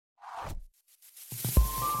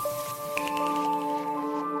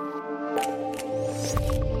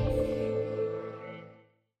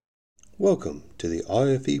Welcome to the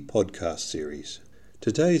IFE podcast series.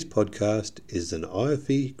 Today's podcast is an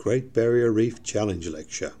IFE Great Barrier Reef Challenge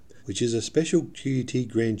Lecture, which is a special QUT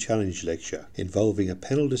Grand Challenge Lecture involving a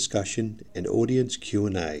panel discussion and audience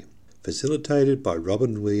Q&A, facilitated by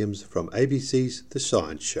Robyn Williams from ABC's The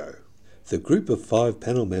Science Show. The group of 5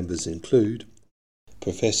 panel members include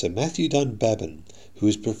Professor Matthew Dunbabin, who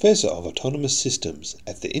is Professor of Autonomous Systems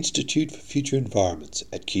at the Institute for Future Environments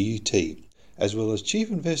at QUT, as well as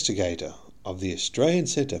Chief Investigator of the Australian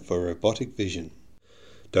Centre for Robotic Vision.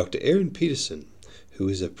 Dr. Erin Peterson, who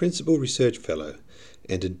is a Principal Research Fellow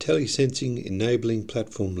and IntelliSensing Enabling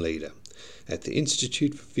Platform Leader at the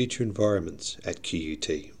Institute for Future Environments at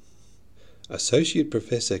QUT. Associate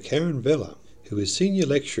Professor Karen Vella, who is Senior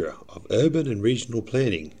Lecturer of Urban and Regional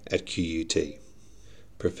Planning at QUT.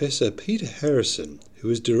 Professor Peter Harrison,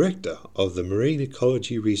 who is Director of the Marine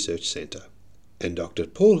Ecology Research Centre. And Dr.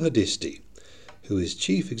 Paul Hadisti, who is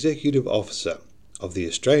Chief Executive Officer of the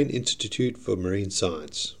Australian Institute for Marine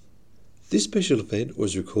Science. This special event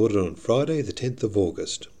was recorded on Friday the 10th of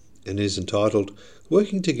August and is entitled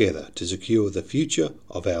Working Together to Secure the Future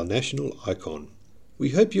of Our National Icon. We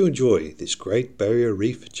hope you enjoy this Great Barrier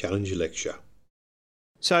Reef Challenge Lecture.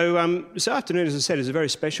 So this afternoon, as I said, is a very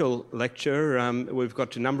special lecture. We've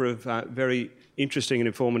got a number of very interesting and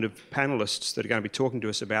informative panellists that are going to be talking to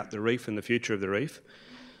us about the reef and the future of the reef.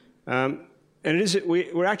 And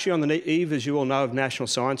we're actually on the eve, as you all know, of National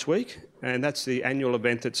Science Week, and that's the annual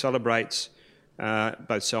event that celebrates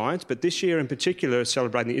both science, but this year in particular is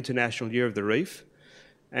celebrating the International Year of the Reef,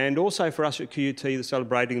 and also for us at QUT, they're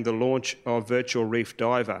celebrating the launch of Virtual Reef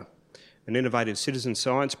Diver, an innovative citizen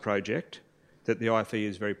science project that the IFE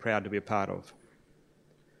is very proud to be a part of.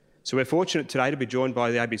 So we're fortunate today to be joined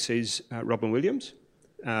by the ABC's Robyn Williams.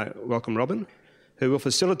 Welcome, Robyn, who will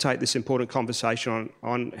facilitate this important conversation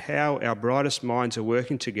on how our brightest minds are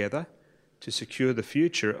working together to secure the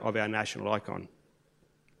future of our national icon.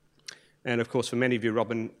 And of course, for many of you,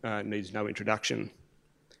 Robyn needs no introduction.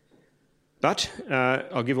 But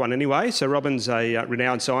I'll give one anyway. So Robyn's a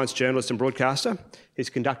renowned science journalist and broadcaster.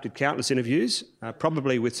 He's conducted countless interviews,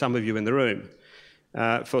 probably with some of you in the room,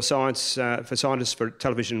 for scientists for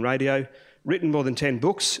television and radio, written more than 10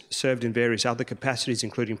 books, served in various other capacities,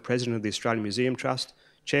 including President of the Australian Museum Trust,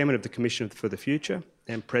 Chairman of the Commission for the Future,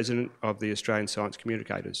 and President of the Australian Science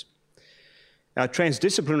Communicators. Our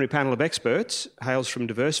transdisciplinary panel of experts hails from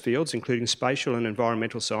diverse fields, including spatial and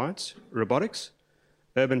environmental science, robotics,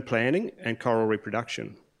 urban planning, and coral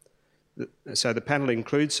reproduction. So the panel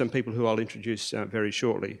includes some people who I'll introduce very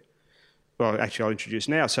shortly. Well, actually, I'll introduce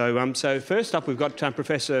now. So first up, we've got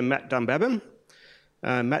Professor Matt Dunbabin.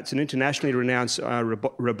 Matt's an internationally renowned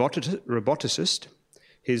roboticist.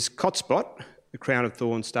 His QUT, the Crown of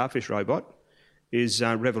Thorns starfish robot, is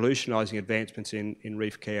revolutionising advancements in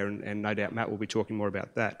reef care, and no doubt Matt will be talking more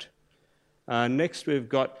about that. Next, we've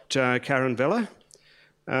got Karen Vella.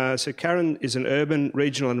 So Karen is an urban,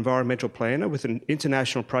 regional and environmental planner with an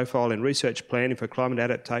international profile in research planning for climate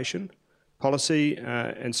adaptation, policy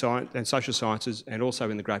and social sciences, and also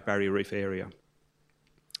in the Great Barrier Reef area.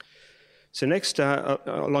 So next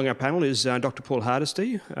along our panel is Dr. Paul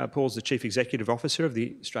Hardisty. Paul's the Chief Executive Officer of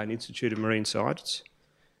the Australian Institute of Marine Science,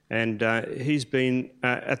 and he's been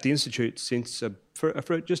at the Institute since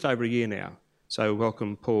for just over a year now. So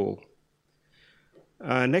welcome, Paul.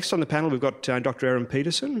 Next on the panel, we've got Dr. Erin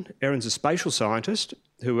Peterson. Erin's a spatial scientist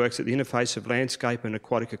who works at the interface of landscape and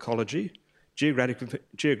aquatic ecology,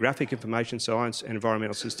 geographic information science and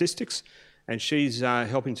environmental statistics, and she's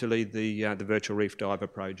helping to lead the Virtual Reef Diver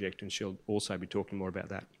project, and she'll also be talking more about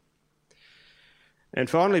that. And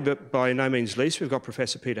finally, but by no means least, we've got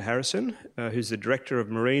Professor Peter Harrison, who's the Director of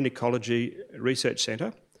Marine Ecology Research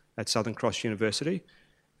Centre at Southern Cross University,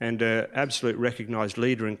 and an absolute recognised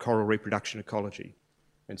leader in coral reproduction ecology.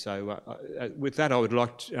 And so with that, I would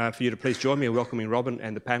like for you to please join me in welcoming Robyn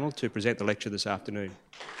and the panel to present the lecture this afternoon.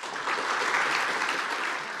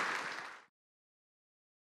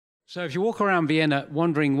 So if you walk around Vienna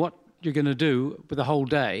wondering what you're going to do with the whole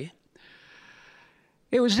day,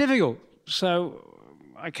 it was difficult. So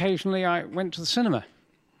occasionally I went to the cinema.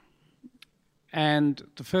 And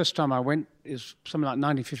the first time I went is something like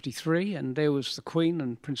 1953, and there was the Queen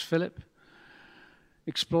and Prince Philip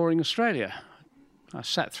exploring Australia. I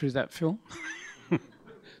sat through that film.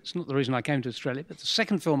 It's not the reason I came to Australia, but the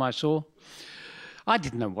second film I saw, I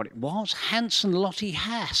didn't know what it was. Hans and Lottie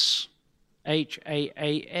Haas.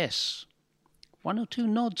 Haas. 1 or 2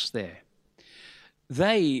 nods there.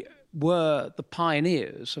 They were the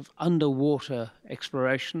pioneers of underwater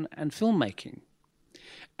exploration and filmmaking.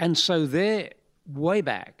 And so they're way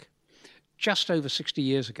back, just over 60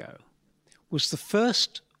 years ago, was the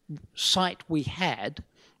first sight we had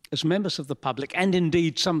as members of the public, and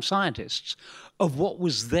indeed some scientists, of what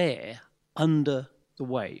was there under the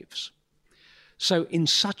waves. So in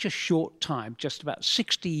such a short time, just about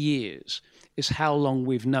 60 years, is how long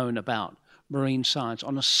we've known about marine science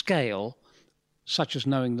on a scale such as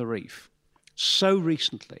knowing the reef. So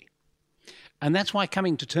recently. And that's why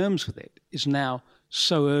coming to terms with it is now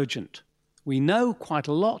so urgent. We know quite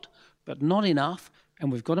a lot, but not enough,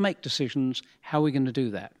 and we've got to make decisions how we're going to do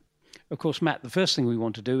that. Of course, Matt, the first thing we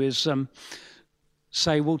want to do is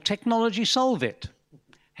say, will technology solve it?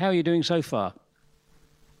 How are you doing so far?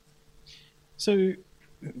 So,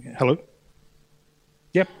 hello?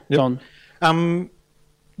 Yep. John?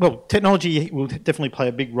 Well, technology will definitely play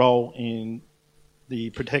a big role in the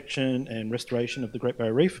protection and restoration of the Great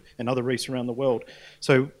Barrier Reef and other reefs around the world.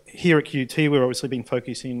 So here at QUT, we've obviously been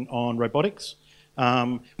focusing on robotics.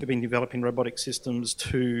 We've been developing robotic systems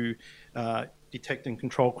to detect and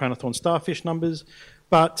control crown-of-thorn starfish numbers,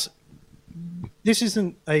 but this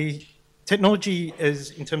isn't a technology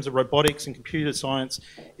as in terms of robotics and computer science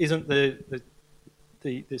isn't the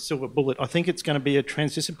silver bullet. I think it's going to be a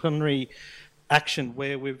transdisciplinary action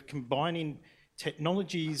where we're combining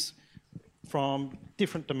technologies from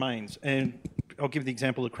different domains. And I'll give the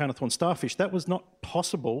example of crown-of-thorn starfish. That was not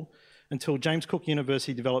possible until James Cook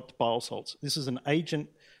University developed biosalts. This is an agent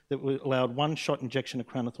that allowed one-shot injection of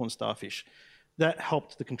crown-of-thorn starfish. That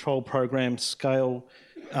helped the control program scale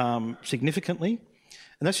significantly.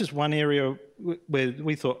 And that's just one area where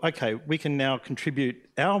we thought, okay, we can now contribute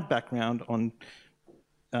our background on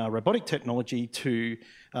robotic technology to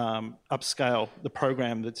upscale the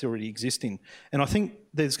program that's already existing. And I think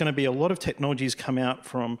there's going to be a lot of technologies come out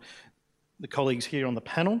from the colleagues here on the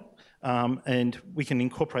panel, and we can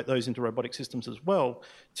incorporate those into robotic systems as well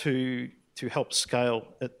to help scale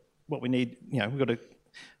at what we need. You know, we've got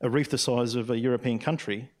a reef the size of a European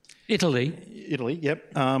country. Italy, yep.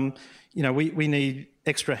 You know, we need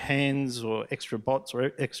extra hands or extra bots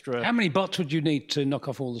or extra... How many bots would you need to knock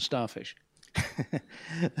off all the starfish?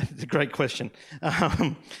 It's a great question.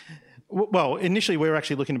 Well, initially we were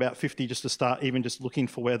actually looking about 50 just to start, even just looking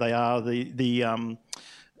for where they are, you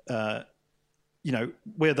know,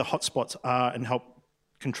 where the hotspots are and help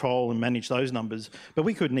control and manage those numbers. But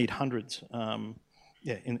we could need hundreds, in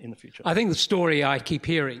the future. I think the story I keep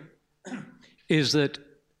hearing is that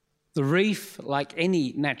the reef, like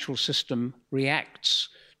any natural system, reacts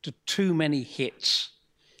to too many hits.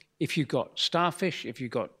 If you've got starfish, if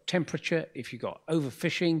you've got temperature, if you've got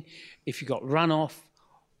overfishing, if you've got runoff,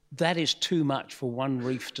 that is too much for one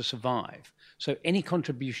reef to survive. So any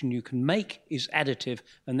contribution you can make is additive,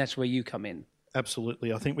 and that's where you come in.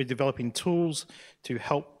 Absolutely. I think we're developing tools to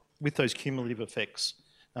help with those cumulative effects.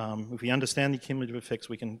 If we understand the cumulative effects,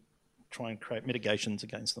 we can try and create mitigations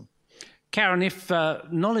against them. Karen, if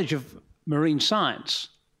knowledge of marine science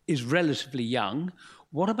is relatively young,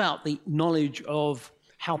 what about the knowledge of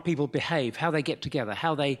how people behave, how they get together,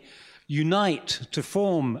 how they unite to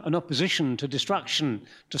form an opposition to destruction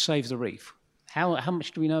to save the reef? How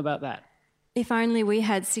much do we know about that? If only we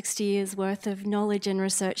had 60 years worth of knowledge and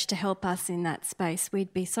research to help us in that space,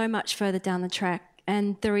 we'd be so much further down the track.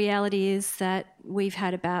 And the reality is that we've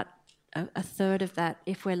had about a third of that,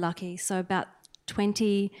 if we're lucky. So about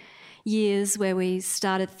 20 years where we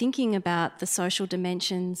started thinking about the social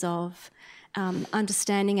dimensions of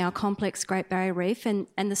understanding our complex Great Barrier Reef, and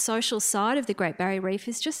the social side of the Great Barrier Reef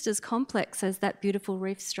is just as complex as that beautiful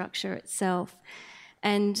reef structure itself.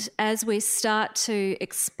 And as we start to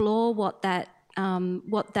explore what that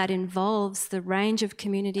involves, the range of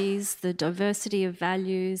communities, the diversity of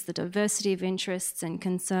values, the diversity of interests and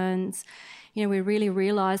concerns, you know, we're really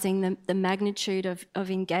realising the magnitude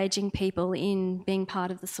of engaging people in being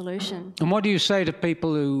part of the solution. And what do you say to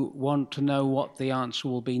people who want to know what the answer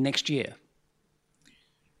will be next year?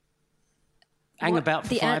 Hang about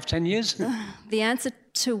for 5-10 years? The answer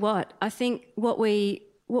to what? I think what we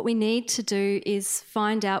need to do is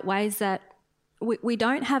find out ways that we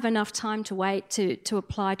don't have enough time to wait to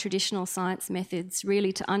apply traditional science methods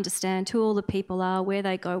really to understand who all the people are, where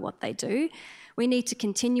they go, what they do. We need to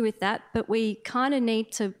continue with that, but we kind of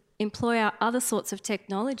need to employ our other sorts of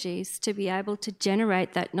technologies to be able to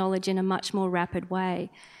generate that knowledge in a much more rapid way.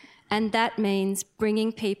 And that means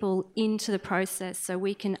bringing people into the process so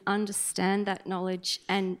we can understand that knowledge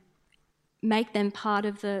and make them part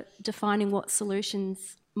of the defining what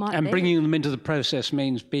solutions might be. And bringing them into the process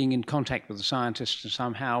means being in contact with the scientists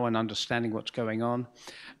somehow and understanding what's going on,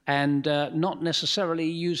 and not necessarily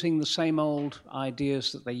using the same old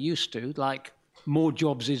ideas that they used to, like more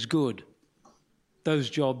jobs is good. Those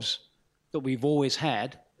jobs that we've always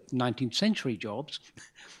had, 19th century jobs,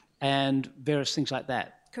 and various things like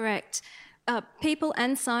that. Correct. People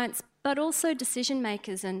and science, but also decision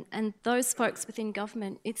makers and those folks within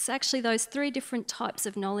government. It's actually those three different types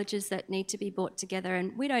of knowledges that need to be brought together,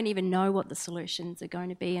 and we don't even know what the solutions are going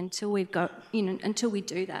to be until until we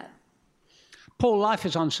do that. Paul, life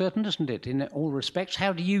is uncertain, isn't it, in all respects?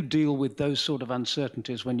 How do you deal with those sort of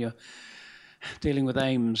uncertainties when you're dealing with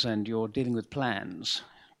aims and you're dealing with plans,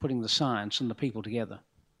 putting the science and the people together?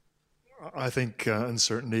 I think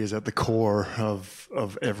uncertainty is at the core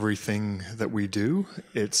of everything that we do.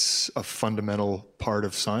 It's a fundamental part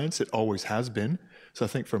of science. It always has been. So I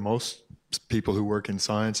think for most people who work in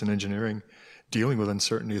science and engineering, dealing with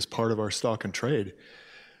uncertainty is part of our stock and trade.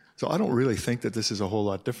 So I don't really think that this is a whole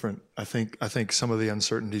lot different. I think some of the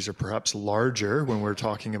uncertainties are perhaps larger when we're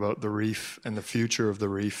talking about the reef and the future of the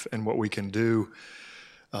reef and what we can do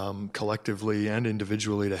collectively and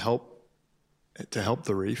individually to help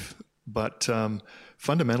the reef. But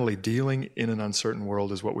fundamentally, dealing in an uncertain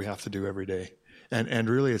world is what we have to do every day. And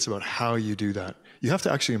really, it's about how you do that. You have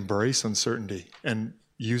to actually embrace uncertainty and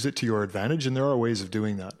use it to your advantage, and there are ways of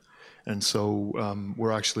doing that. And so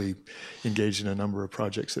we're actually engaged in a number of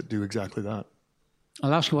projects that do exactly that.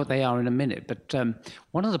 I'll ask you what they are in a minute, but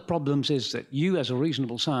one of the problems is that you, as a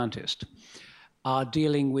reasonable scientist, are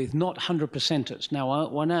dealing with not 100%ers. Now,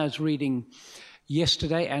 when I was reading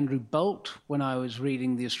yesterday, Andrew Bolt, when I was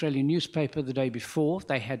reading the Australian newspaper the day before,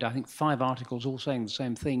 they had, I think, 5 articles all saying the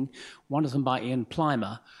same thing, one of them by Ian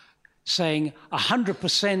Plimer, saying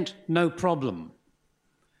 100% no problem.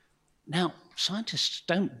 Now, scientists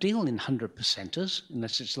don't deal in 100%ers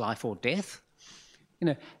unless it's life or death. You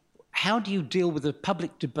know, how do you deal with a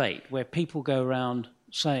public debate where people go around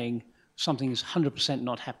saying something is 100%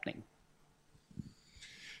 not happening?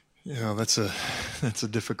 Yeah, that's a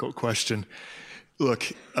difficult question.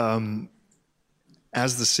 Look,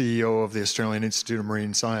 as the CEO of the Australian Institute of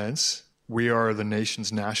Marine Science, we are the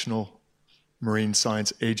nation's national marine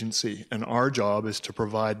science agency, and our job is to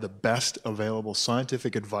provide the best available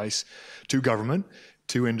scientific advice to government,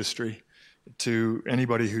 to industry, to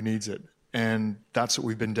anybody who needs it. And that's what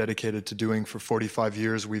we've been dedicated to doing for 45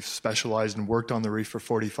 years. We've specialized and worked on the reef for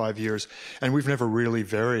 45 years, and we've never really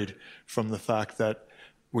varied from the fact that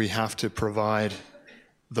we have to provide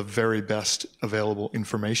the very best available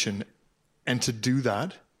information. And to do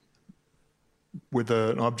that with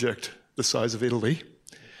an object the size of Italy,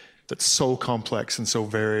 that's so complex and so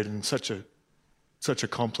varied and such a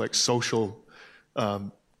complex social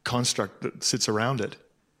construct that sits around it,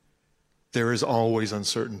 there is always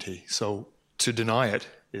uncertainty. So to deny it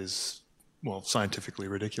is, well, scientifically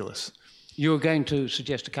ridiculous. You're going to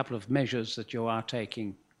suggest a couple of measures that you are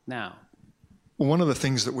taking now. One of the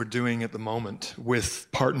things that we're doing at the moment with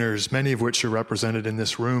partners, many of which are represented in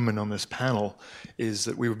this room and on this panel, is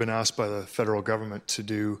that we've been asked by the federal government to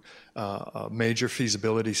do a major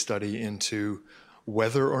feasibility study into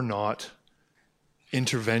whether or not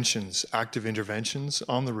interventions, active interventions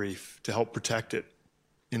on the reef to help protect it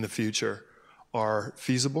in the future are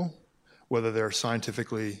feasible, whether they're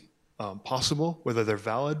scientifically possible, whether they're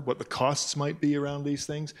valid, what the costs might be around these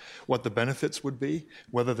things, what the benefits would be,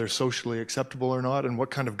 whether they're socially acceptable or not, and what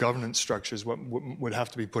kind of governance structures would have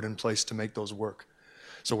to be put in place to make those work.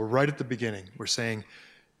 So we're right at the beginning. We're saying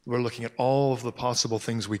we're looking at all of the possible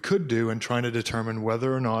things we could do and trying to determine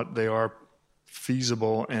whether or not they are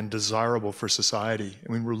feasible and desirable for society.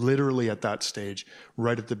 I mean, we're literally at that stage,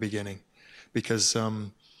 right at the beginning, because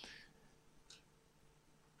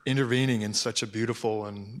intervening in such a beautiful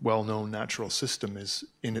and well-known natural system is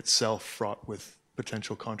in itself fraught with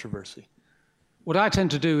potential controversy. What I tend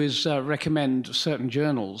to do is recommend certain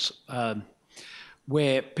journals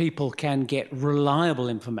where people can get reliable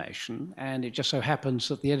information, and it just so happens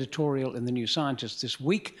that the editorial in the New Scientist this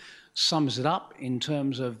week sums it up in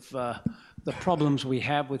terms of the problems we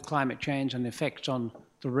have with climate change and effects on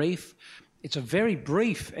the reef. It's a very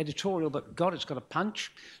brief editorial, but God, it's got a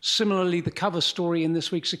punch. Similarly, the cover story in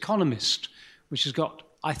this week's Economist, which has got,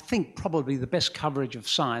 I think, probably the best coverage of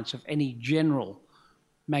science of any general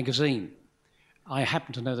magazine. I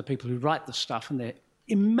happen to know the people who write the stuff, and they're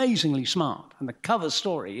amazingly smart. And the cover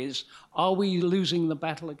story is, are we losing the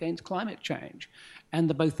battle against climate change?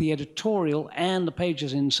 And both the editorial and the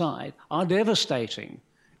pages inside are devastating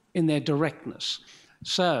in their directness.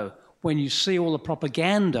 So when you see all the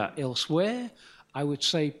propaganda elsewhere, I would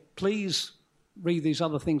say, please read these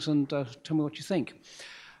other things and tell me what you think.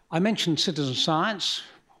 I mentioned citizen science.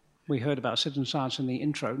 We heard about citizen science in the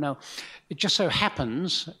intro. Now, it just so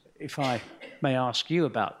happens, if I may ask you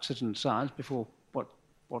about citizen science before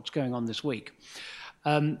what's going on this week,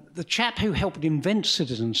 the chap who helped invent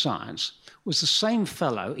citizen science was the same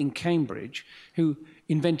fellow in Cambridge who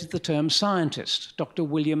invented the term scientist, Dr.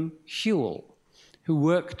 William Whewell, who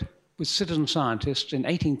worked with citizen scientists in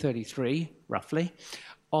 1833, roughly,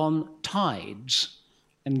 on tides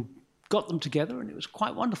and got them together, and it was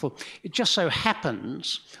quite wonderful. It just so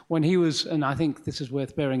happens when he was, and I think this is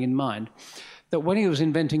worth bearing in mind, that when he was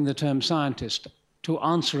inventing the term scientist to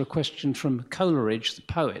answer a question from Coleridge, the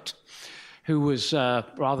poet, who was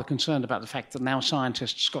rather concerned about the fact that now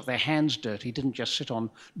scientists got their hands dirty, didn't just sit on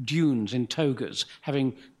dunes in togas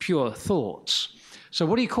having pure thoughts. So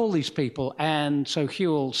what do you call these people? And so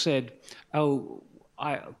Whewell said, oh,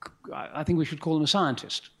 I think we should call them a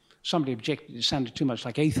scientist. Somebody objected, it sounded too much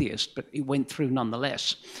like atheist, but it went through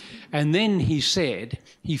nonetheless. And then he said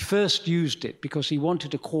he first used it because he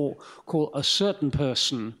wanted to call a certain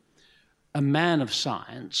person a man of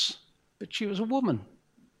science, but she was a woman.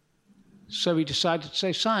 So he decided to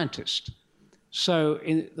say scientist. So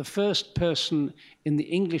the first person in the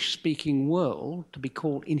English-speaking world to be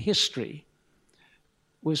called in history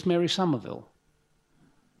was Mary Somerville.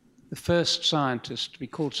 The first scientist to be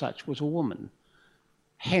called such was a woman.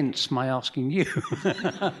 Hence my asking you.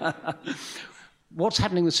 What's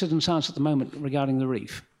happening with citizen science at the moment regarding the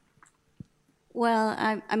reef? Well,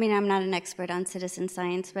 I mean, I'm not an expert on citizen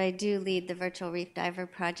science, but I do lead the Virtual Reef Diver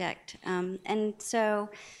project. And so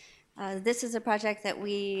this is a project that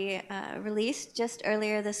we released just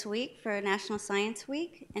earlier this week for National Science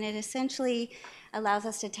Week, and it essentially allows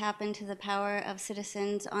us to tap into the power of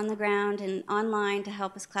citizens on the ground and online to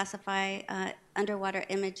help us classify underwater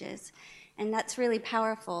images. And that's really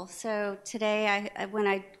powerful. So today, when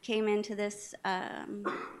I came into this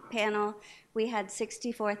panel, we had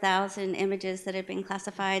 64,000 images that had been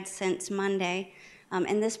classified since Monday.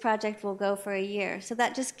 And this project will go for a year. So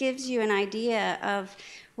that just gives you an idea of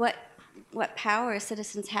what power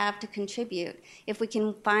citizens have to contribute. If we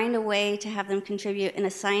can find a way to have them contribute in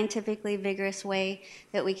a scientifically vigorous way,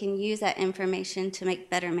 that we can use that information to make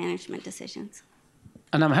better management decisions.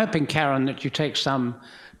 And I'm hoping, Karen, that you take some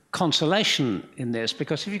consolation in this,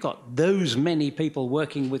 because if you've got those many people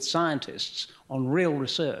working with scientists on real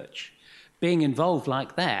research, being involved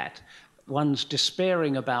like that, one's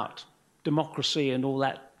despairing about democracy and all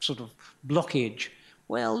that sort of blockage,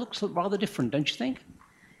 well, looks rather different, don't you think?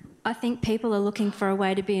 I think people are looking for a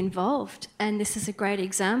way to be involved, and this is a great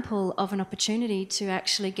example of an opportunity to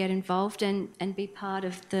actually get involved and be part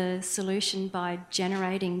of the solution by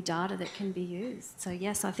generating data that can be used. So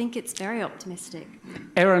yes, I think it's very optimistic.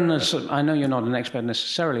 Erin, I know you're not an expert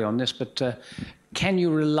necessarily on this, but can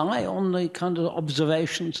you rely on the kind of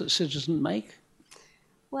observations that citizens make?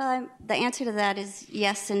 Well, the answer to that is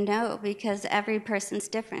yes and no, because every person's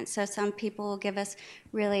different. So some people will give us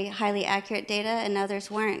really highly accurate data and others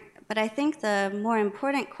weren't. But I think the more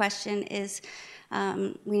important question is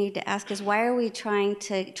we need to ask is, why are we trying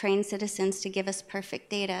to train citizens to give us perfect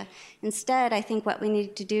data? Instead, I think what we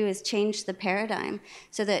need to do is change the paradigm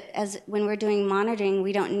so that when we're doing monitoring,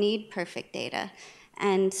 we don't need perfect data.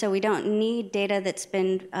 And so we don't need data that's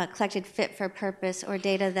been collected fit for purpose or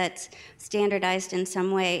data that's standardized in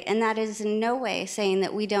some way. And that is in no way saying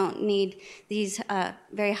that we don't need these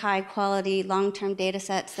very high quality long-term data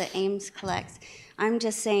sets that AIMS collects. I'm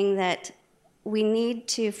just saying that we need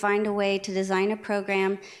to find a way to design a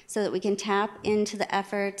program so that we can tap into the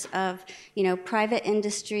efforts of, private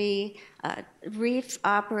industry, reef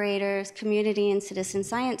operators, community and citizen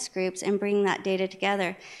science groups, and bring that data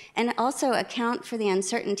together. And also account for the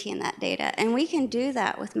uncertainty in that data. And we can do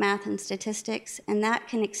that with math and statistics, and that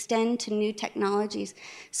can extend to new technologies.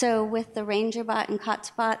 So with the RangerBot and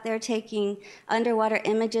QUT, they're taking underwater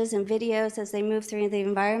images and videos as they move through the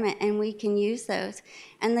environment, and we can use those.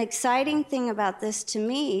 And the exciting thing about this to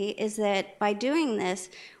me is that by doing this,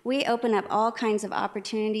 we open up all kinds of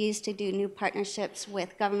opportunities to do new partnerships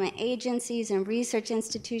with government agencies and research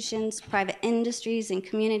institutions, private industries, and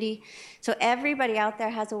community. So everybody out there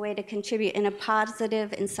has a way to contribute in a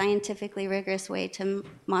positive and scientifically rigorous way to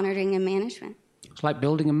monitoring and management. It's like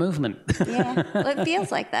building a movement. Yeah, well, it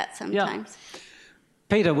feels like that sometimes. Yeah.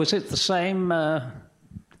 Peter, was it the same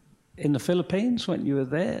in the Philippines when you were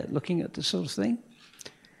there looking at this sort of thing?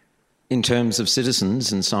 In terms of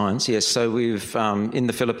citizens and science, yes. So we've, in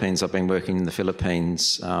the Philippines, I've been working in the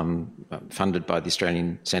Philippines, funded by the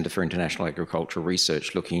Australian Centre for International Agricultural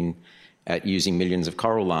Research, looking at using millions of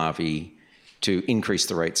coral larvae to increase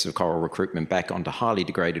the rates of coral recruitment back onto highly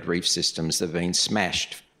degraded reef systems that have been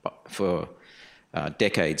smashed for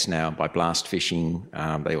decades now by blast fishing.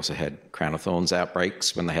 They also had crown of thorns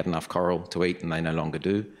outbreaks when they had enough coral to eat, and they no longer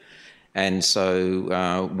do. And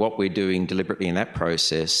so what we're doing deliberately in that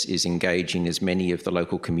process is engaging as many of the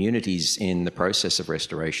local communities in the process of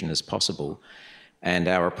restoration as possible. And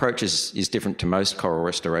our approach is different to most coral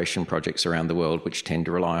restoration projects around the world, which tend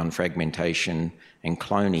to rely on fragmentation and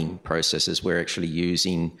cloning processes. We're actually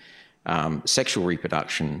using sexual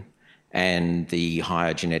reproduction and the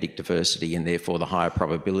higher genetic diversity, and therefore the higher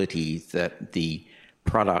probability that the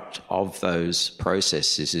product of those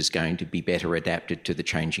processes is going to be better adapted to the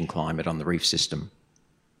changing climate on the reef system.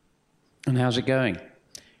 And how's it going?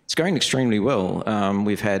 It's going extremely well.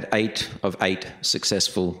 We've had 8 of 8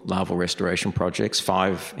 successful larval restoration projects,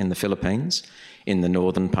 5 in the Philippines, in the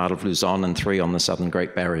northern part of Luzon, and 3 on the southern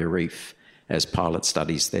Great Barrier Reef as pilot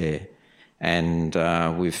studies there. And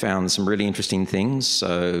we've found some really interesting things.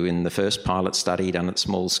 So in the first pilot study done at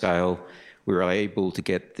small scale, we were able to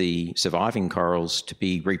get the surviving corals to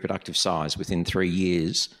be reproductive size within 3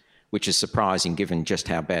 years, which is surprising given just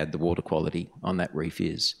how bad the water quality on that reef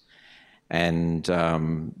is. And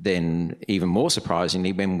then even more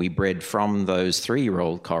surprisingly, when we bred from those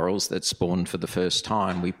 3-year-old corals that spawned for the first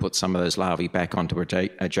time, we put some of those larvae back onto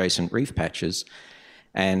adjacent reef patches,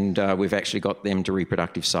 and we've actually got them to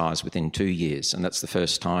reproductive size within 2 years. And that's the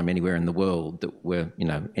first time anywhere in the world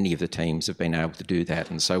that any of the teams have been able to do that.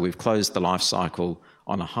 And so we've closed the life cycle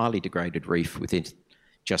on a highly degraded reef within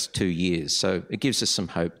just 2 years. So it gives us some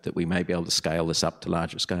hope that we may be able to scale this up to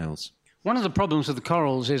larger scales. One of the problems with the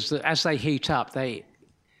corals is that as they heat up, they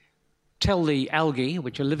tell the algae,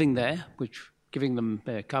 which are living there, giving them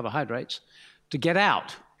their carbohydrates, to get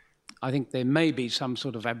out. I think there may be some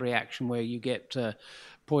sort of abreaction where you get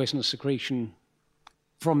poisonous secretion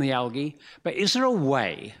from the algae. But is there a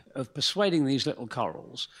way of persuading these little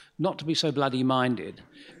corals not to be so bloody minded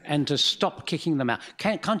and to stop kicking them out?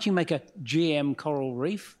 Can't you make a GM coral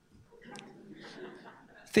reef?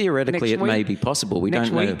 Theoretically, it may be possible. We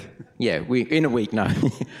don't know. Next week? Yeah, in a week, no.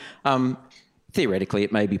 Theoretically,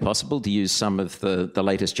 it may be possible to use some of the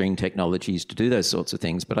latest gene technologies to do those sorts of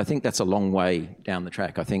things, but I think that's a long way down the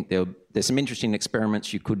track. I think there's some interesting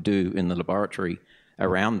experiments you could do in the laboratory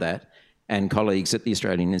around that, and colleagues at the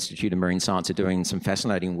Australian Institute of Marine Science are doing some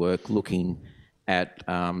fascinating work looking at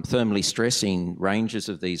thermally stressing ranges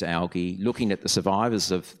of these algae, looking at the survivors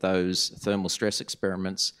of those thermal stress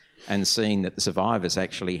experiments and seeing that the survivors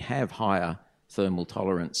actually have higher thermal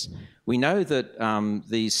tolerance. We know that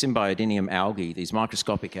these Symbiodinium algae, these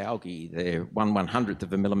microscopic algae, they're 1/100th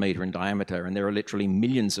of a millimetre in diameter, and there are literally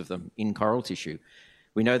millions of them in coral tissue.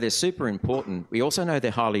 We know they're super important. We also know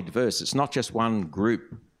they're highly diverse. It's not just one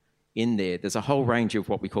group in there. There's a whole range of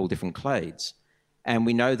what we call different clades. And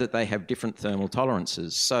we know that they have different thermal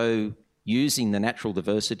tolerances. So using the natural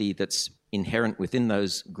diversity that's inherent within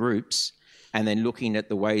those groups and then looking at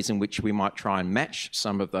the ways in which we might try and match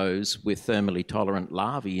some of those with thermally tolerant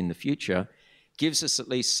larvae in the future gives us at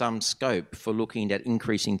least some scope for looking at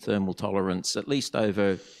increasing thermal tolerance, at least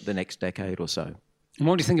over the next decade or so. And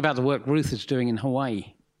what do you think about the work Ruth is doing in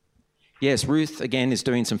Hawaii? Yes, Ruth, again, is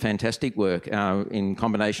doing some fantastic work in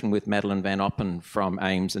combination with Madeline Van Oppen from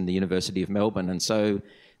AIMS and the University of Melbourne. And so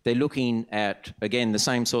they're looking at, again, the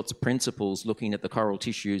same sorts of principles, looking at the coral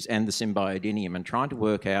tissues and the Symbiodinium and trying to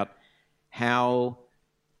work out how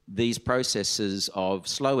these processes of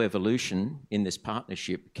slow evolution in this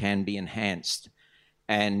partnership can be enhanced,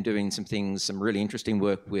 and doing some really interesting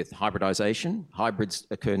work with hybridization. Hybrids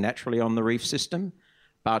occur naturally on the reef system,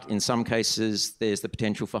 but in some cases there's the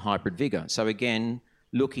potential for hybrid vigor. So again,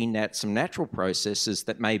 looking at some natural processes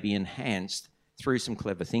that may be enhanced through some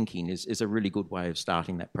clever thinking is a really good way of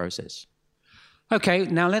starting that process. Okay,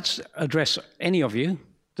 now let's address, any of you,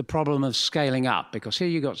 the problem of scaling up, because here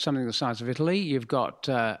you've got something the size of Italy, you've got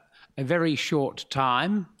a very short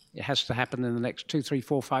time, it has to happen in the next 2, 3,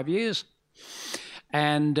 4, 5 years,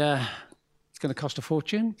 and it's going to cost a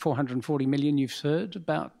fortune, 440 million you've heard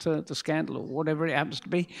about the scandal or whatever it happens to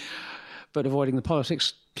be, but avoiding the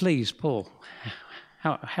politics. Please, Paul,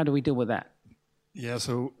 how do we deal with that? Yeah,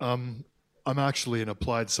 so I'm actually an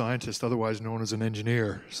applied scientist, otherwise known as an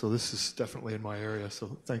engineer, so this is definitely in my area,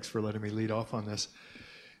 so thanks for letting me lead off on this.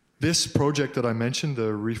 This project that I mentioned,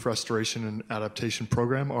 the Reef Restoration and Adaptation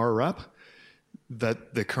Program, RRAP,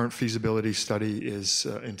 that the current feasibility study is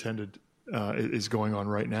is going on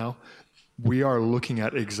right now, we are looking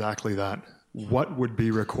at exactly that. What would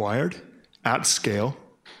be required at scale?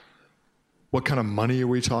 What kind of money are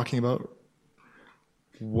we talking about?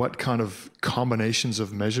 What kind of combinations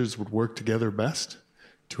of measures would work together best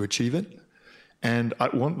to achieve it? And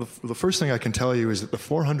the first thing I can tell you is that the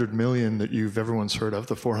 400 million that everyone's heard of,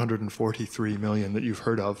 the 443 million that you've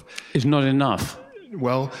heard of, is not enough.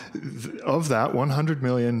 Well, of that, 100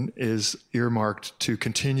 million is earmarked to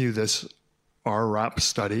continue this RRAP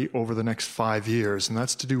study over the next 5 years, and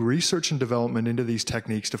that's to do research and development into these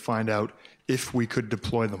techniques to find out if we could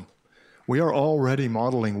deploy them We are already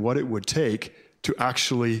modeling what it would take to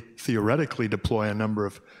actually theoretically deploy a number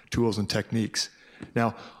of tools and techniques.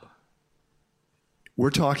 Now, we're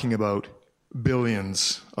talking about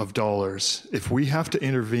billions of dollars. If we have to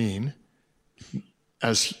intervene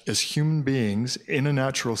as human beings in a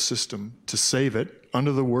natural system to save it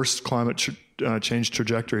under the worst climate change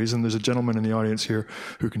trajectories, and there's a gentleman in the audience here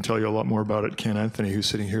who can tell you a lot more about it, Ken Anthony, who's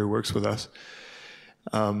sitting here, who works with us.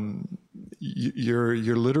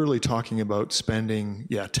 You're literally talking about spending,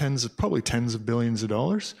 probably tens of billions of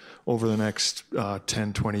dollars over the next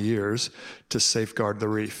 10, 20 years to safeguard the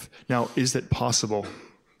reef. Now, is it possible?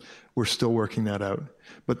 We're still working that out.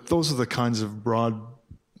 But those are the kinds of broad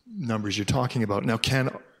numbers you're talking about. Now, can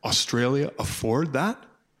Australia afford that?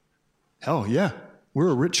 Hell yeah. We're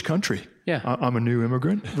a rich country. Yeah. I'm a new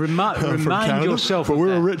immigrant. Remind Canada, yourself but of we're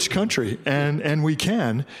that. a rich country, and we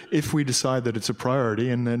can, if we decide that it's a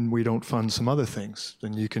priority, and then we don't fund some other things.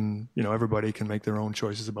 Then you can, everybody can make their own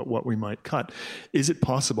choices about what we might cut. Is it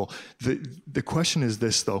possible? The question is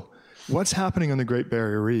this, though: what's happening on the Great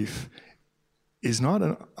Barrier Reef is not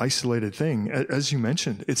an isolated thing. As you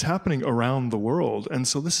mentioned, it's happening around the world. And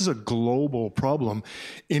so this is a global problem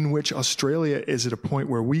in which Australia is at a point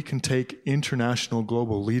where we can take international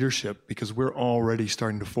global leadership, because we're already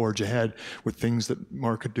starting to forge ahead with things that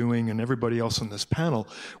Mark are doing and everybody else on this panel.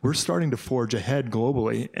 We're starting to forge ahead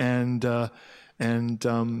globally. And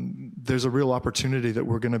there's a real opportunity that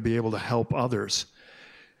we're going to be able to help others.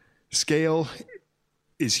 Scale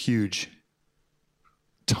is huge.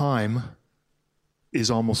 Time is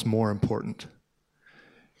almost more important.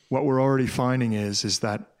 What we're already finding is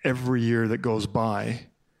that every year that goes by,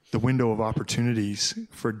 the window of opportunities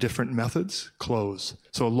for different methods close.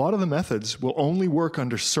 So a lot of the methods will only work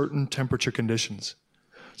under certain temperature conditions.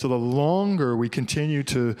 So the longer we continue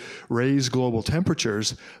to raise global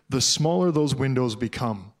temperatures, the smaller those windows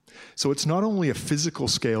become. So it's not only a physical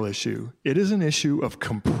scale issue, it is an issue of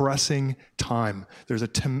compressing time. There's a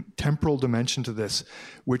temporal dimension to this,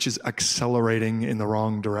 which is accelerating in the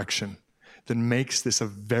wrong direction, that makes this a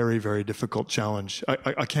very, very difficult challenge.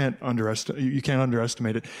 I can't underestimate, you can't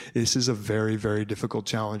underestimate it. This is a very, very difficult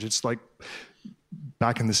challenge. It's like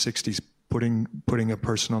back in the 60s, putting a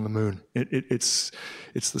person on the moon. It's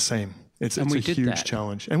the same. It's a huge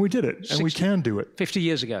challenge. And we did it, and we can do it. 50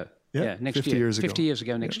 years ago. Yeah, next 50 year. years ago. 50 years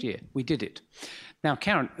ago next year. We did it. Now,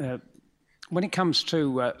 Karen, when it comes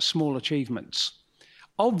to small achievements,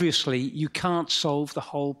 obviously you can't solve the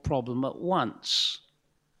whole problem at once.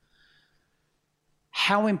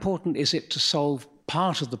 How important is it to solve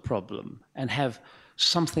part of the problem and have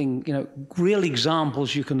something, real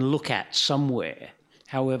examples you can look at somewhere,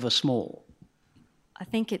 however small? I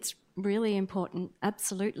think it's really important,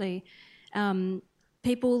 absolutely.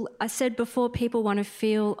 I said before, people want to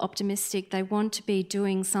feel optimistic. They want to be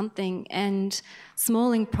doing something, and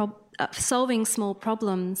solving small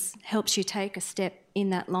problems helps you take a step in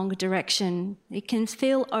that longer direction. It can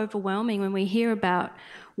feel overwhelming when we hear about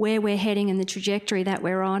where we're heading and the trajectory that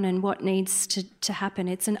we're on and what needs to happen.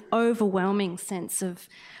 It's an overwhelming sense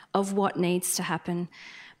of what needs to happen.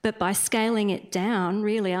 But by scaling it down,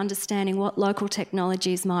 really understanding what local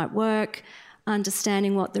technologies might work,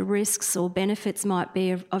 understanding what the risks or benefits might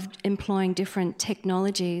be of employing different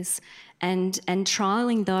technologies, and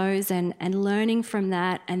trialling those and learning from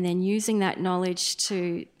that, and then using that knowledge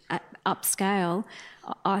to upscale,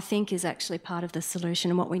 I think is actually part of the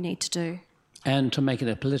solution and what we need to do. And to make it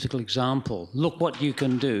a political example, look what you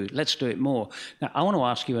can do, let's do it more. Now, I want to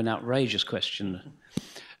ask you an outrageous question,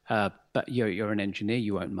 but you're an engineer,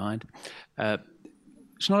 you won't mind.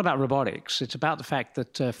 It's not about robotics. It's about the fact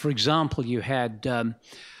that, for example, you had the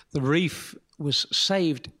reef was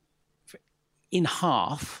saved in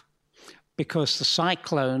half because the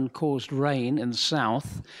cyclone caused rain in the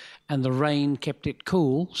south and the rain kept it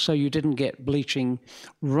cool, so you didn't get bleaching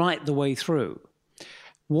right the way through.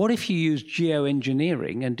 What if you used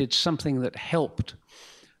geoengineering and did something that helped,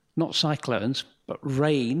 not cyclones, but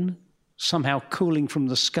rain somehow cooling from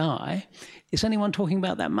the sky? Is anyone talking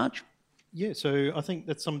about that much? Yeah, so I think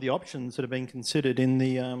that's some of the options that are being considered in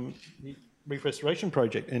the Reef Restoration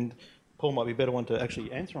Project, and Paul might be a better one to actually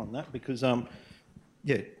answer on that, because,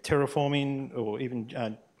 terraforming or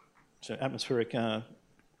even atmospheric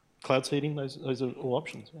cloud seeding, those are all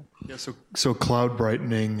options. Yeah, so cloud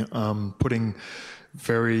brightening, putting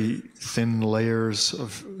very thin layers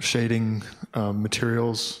of shading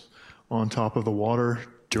materials on top of the water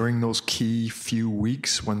during those key few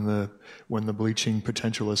weeks when the bleaching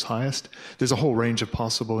potential is highest. There's a whole range of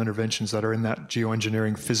possible interventions that are in that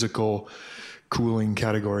geoengineering physical cooling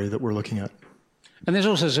category that we're looking at. And there's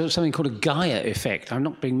also something called a Gaia effect. I'm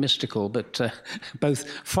not being mystical, but both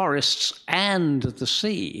forests and the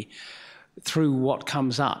sea, through what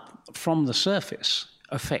comes up from the surface,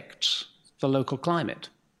 affects the local climate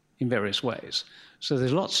in various ways. So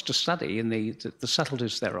there's lots to study in the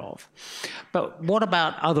subtleties thereof. But what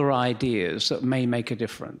about other ideas that may make a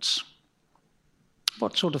difference?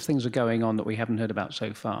 What sort of things are going on that we haven't heard about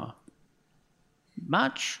so far?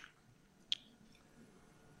 Much?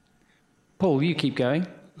 Paul, you keep going.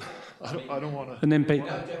 I don't want to. And then Pete.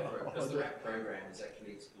 Because the RAP program is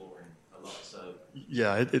actually exploring a lot. So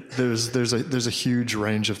yeah, there's a huge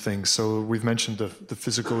range of things. So we've mentioned the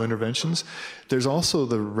physical interventions. There's also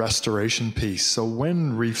the restoration piece. So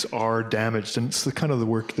when reefs are damaged, and it's the kind of the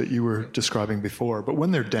work that you were describing before, but when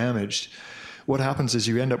they're damaged, what happens is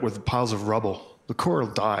you end up with piles of rubble. The coral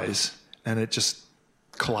dies, and it just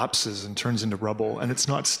collapses and turns into rubble, and it's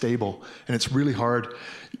not stable, and it's really hard.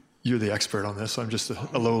 You're the expert on this. I'm just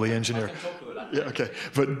a lowly engineer. Yeah, okay.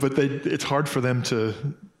 But it's hard for them to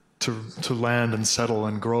land and settle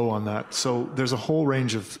and grow on that. So there's a whole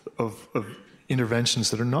range of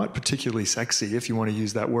interventions that are not particularly sexy, if you want to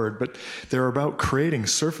use that word, but they're about creating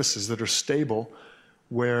surfaces that are stable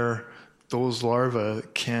where those larvae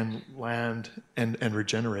can land and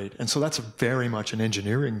regenerate. And so that's very much an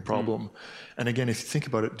engineering problem. And again, if you think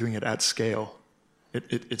about it, doing it at scale,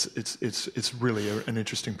 it's really an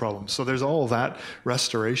interesting problem. So there's all that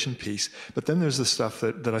restoration piece, but then there's the stuff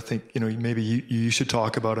that I think maybe you should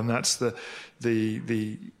talk about, and that's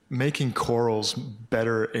the making corals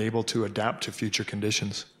better able to adapt to future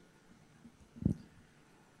conditions.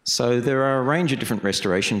 So there are a range of different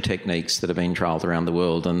restoration techniques that have been trialled around the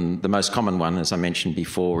world, and the most common one, as I mentioned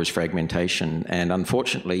before, is fragmentation. And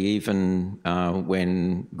unfortunately, even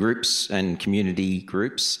when groups and community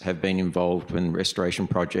groups have been involved in restoration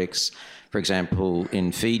projects, for example,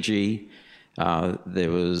 in Fiji, there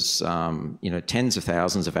was tens of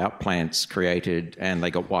thousands of outplants created, and they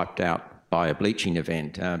got wiped out by a bleaching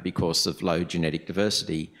event because of low genetic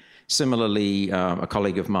diversity. Similarly, a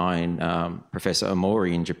colleague of mine, Professor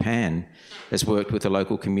Omori in Japan, has worked with a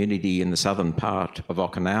local community in the southern part of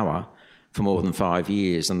Okinawa for more than 5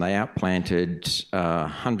 years, and they outplanted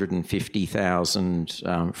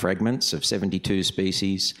 150,000 fragments of 72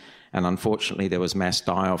 species, and unfortunately there was mass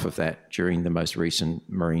die-off of that during the most recent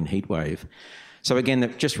marine heatwave. So again,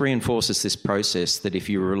 that just reinforces this process that if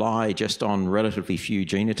you rely just on relatively few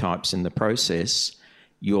genotypes in the process,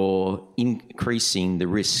 you're increasing the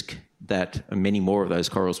risk that many more of those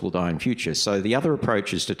corals will die in future. So the other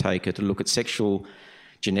approaches to take are to look at sexual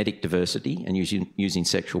genetic diversity and using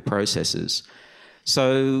sexual processes.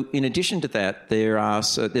 So in addition to that,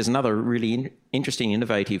 there's another really interesting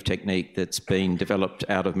innovative technique that's been developed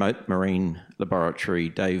out of Moat Marine Laboratory,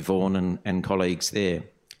 Dave Vaughan and colleagues there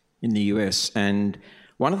in the US. And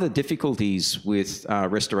one of the difficulties with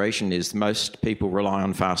restoration is most people rely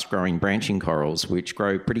on fast-growing branching corals, which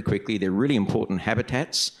grow pretty quickly. They're really important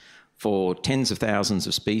habitats for tens of thousands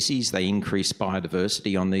of species. They increase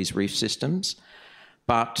biodiversity on these reef systems.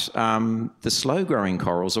 But the slow-growing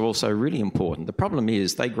corals are also really important. The problem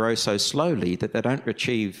is they grow so slowly that they don't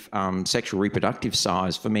achieve sexual reproductive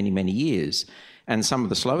size for many, many years. And some of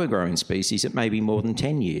the slower-growing species, it may be more than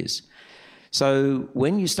 10 years. So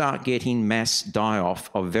when you start getting mass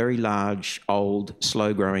die-off of very large, old,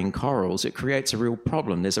 slow-growing corals, it creates a real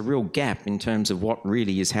problem. There's a real gap in terms of what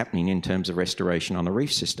really is happening in terms of restoration on a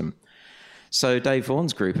reef system. So Dave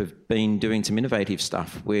Vaughan's group have been doing some innovative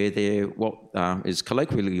stuff where they're what is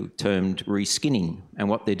colloquially termed reskinning. And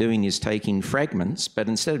what they're doing is taking fragments, but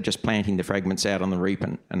instead of just planting the fragments out on the reef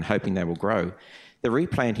and hoping they will grow, they're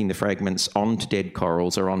replanting the fragments onto dead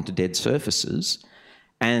corals or onto dead surfaces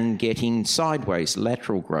and getting sideways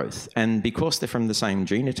lateral growth. And because they're from the same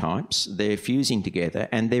genotypes, they're fusing together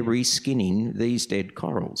and they're reskinning these dead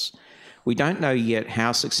corals. We don't know yet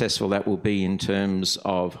how successful that will be in terms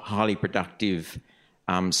of highly productive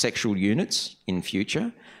sexual units in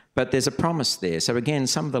future, but there's a promise there. So again,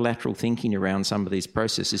 some of the lateral thinking around some of these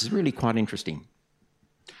processes is really quite interesting.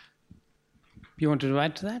 You wanted to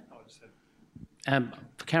add to that?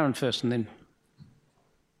 Karen first and then...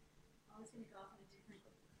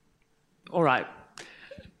 All right.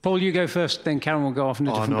 Paul, you go first, then Karen will go off in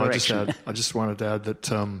a different direction. I just wanted to add that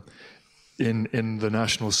in the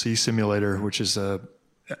National Sea Simulator, which is at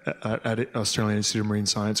Australian Institute of Marine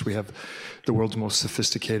Science, we have the world's most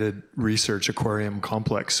sophisticated research aquarium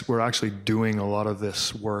complex. We're actually doing a lot of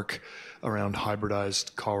this work around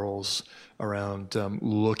hybridized corals, around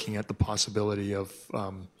looking at the possibility of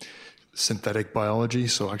synthetic biology,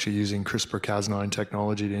 so actually using CRISPR-Cas9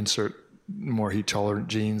 technology to insert more heat-tolerant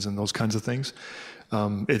genes and those kinds of things.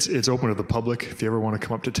 It's open to the public. If you ever want to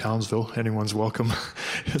come up to Townsville, anyone's welcome.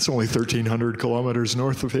 It's only 1,300 kilometers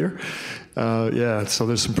north of here. Yeah, so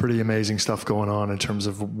there's some pretty amazing stuff going on in terms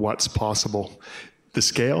of what's possible. The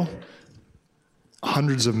scale,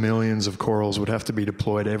 hundreds of millions of corals would have to be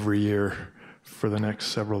deployed every year for the next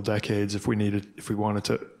several decades if we wanted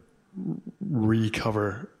to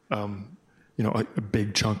recover a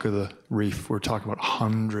big chunk of the reef. We're talking about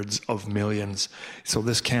hundreds of millions. So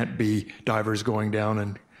this can't be divers going down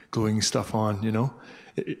and gluing stuff on,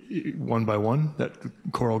 one by one, that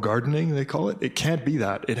coral gardening, they call it. It can't be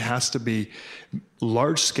that. It has to be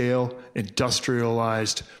large-scale,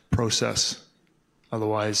 industrialized process.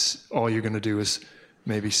 Otherwise, all you're going to do is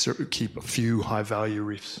maybe keep a few high-value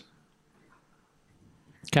reefs.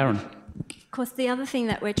 Karen. Of course, the other thing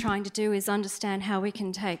that we're trying to do is understand how we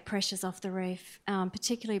can take pressures off the reef,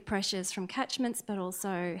 particularly pressures from catchments, but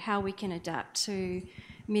also how we can adapt to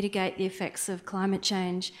mitigate the effects of climate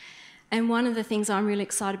change. And one of the things I'm really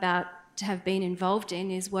excited about to have been involved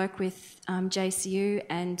in is work with JCU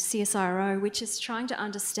and CSIRO, which is trying to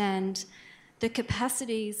understand the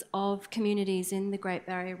capacities of communities in the Great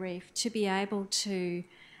Barrier Reef to be able to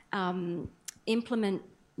implement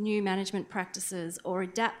new management practices or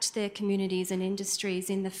adapt their communities and industries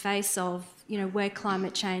in the face of, where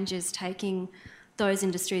climate change is taking those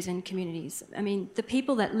industries and communities. I mean, the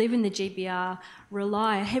people that live in the GBR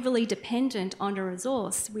are heavily dependent on a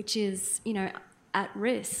resource which is, at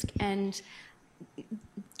risk, and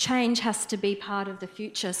change has to be part of the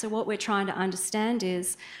future. So what we're trying to understand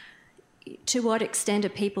is, to what extent are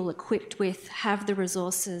people equipped with, have the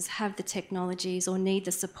resources, have the technologies, or need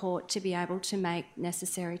the support to be able to make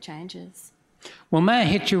necessary changes? Well, may I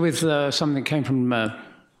hit you with something that came from,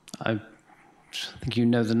 I think you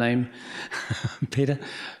know the name, Peter,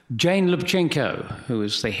 Jane Lubchenco, who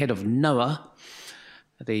is the head of NOAA,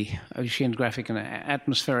 the Oceanographic and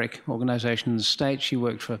Atmospheric Organization in the States. She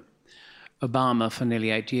worked for Obama for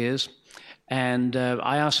nearly 8 years. And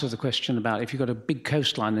I asked her the question about if you've got a big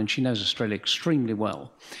coastline, and she knows Australia extremely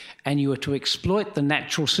well, and you were to exploit the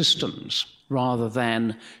natural systems rather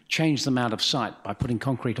than change them out of sight by putting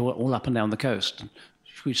concrete all up and down the coast.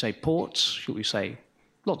 Should we say ports? Should we say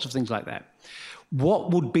lots of things like that?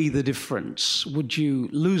 What would be the difference? Would you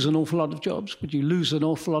lose an awful lot of jobs? Would you lose an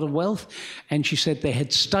awful lot of wealth? And she said they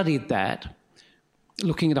had studied that,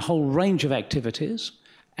 looking at a whole range of activities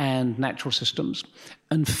and natural systems,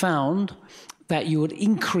 and found that you would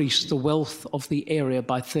increase the wealth of the area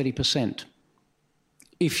by 30%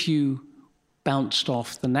 if you bounced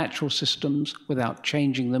off the natural systems without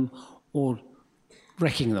changing them or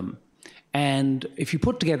wrecking them. And if you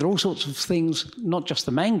put together all sorts of things, not just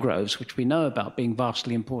the mangroves, which we know about being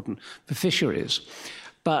vastly important for fisheries,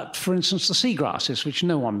 but, for instance, the seagrasses, which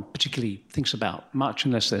no one particularly thinks about much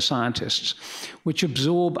unless they're scientists, which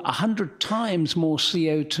absorb 100 times more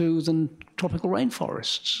CO2 than tropical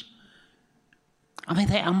rainforests. I mean,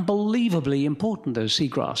 they're unbelievably important, those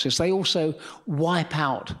seagrasses. They also wipe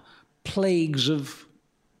out plagues of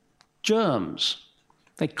germs.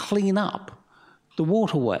 They clean up the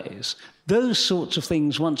waterways. Those sorts of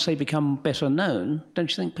things, once they become better known,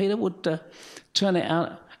 don't you think, Peter, would turn it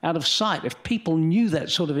out of sight if people knew that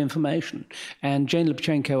sort of information? And Jane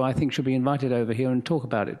Lubchenco, I think, should be invited over here and talk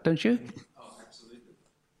about it, don't you? Oh, absolutely.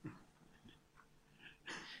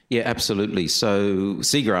 Yeah, absolutely. So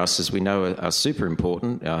seagrasses, as we know, are super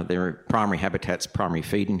important. They're primary habitats, primary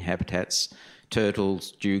feeding habitats.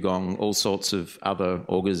 Turtles, dugong, all sorts of other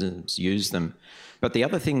organisms use them. But the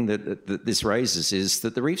other thing that this raises is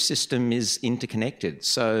that the reef system is interconnected.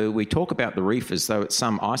 So we talk about the reef as though it's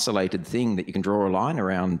some isolated thing that you can draw a line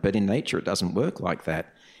around, but in nature it doesn't work like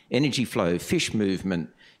that. Energy flow, fish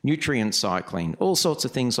movement, nutrient cycling, all sorts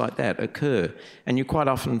of things like that occur. And you quite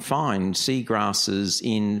often find seagrasses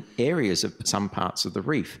in areas of some parts of the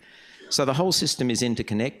reef. So the whole system is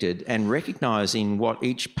interconnected, and recognising what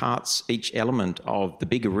each element of the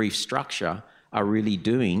bigger reef structure are really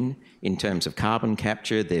doing in terms of carbon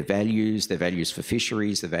capture, their values for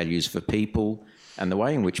fisheries, their values for people, and the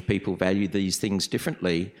way in which people value these things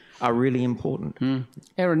differently are really important.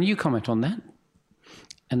 Erin, you comment on that,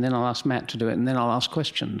 and then I'll ask Matt to do it, and then I'll ask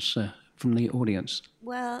questions from the audience.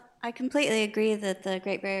 Well, I completely agree that the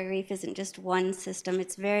Great Barrier Reef isn't just one system.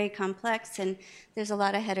 It's very complex, and there's a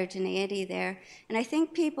lot of heterogeneity there. And I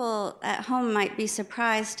think people at home might be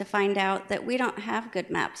surprised to find out that we don't have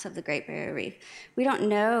good maps of the Great Barrier Reef. We don't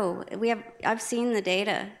know. I've seen the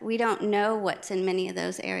data. We don't know what's in many of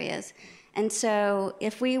those areas. And so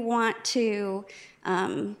if we want to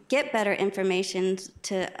get better information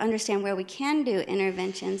to understand where we can do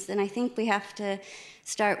interventions, then I think we have to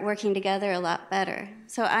start working together a lot better.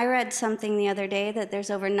 So I read something the other day that there's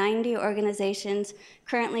over 90 organizations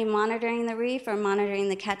currently monitoring the reef or monitoring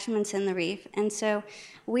the catchments in the reef. And so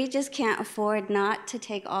we just can't afford not to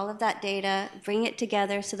take all of that data, bring it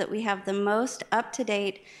together so that we have the most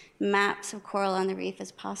up-to-date maps of coral on the reef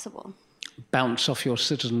as possible. Bounce off your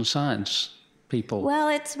citizen science people. Well,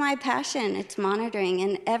 it's my passion. It's monitoring.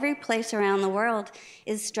 And every place around the world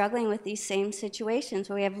is struggling with these same situations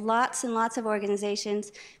where we have lots and lots of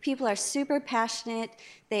organizations. People are super passionate.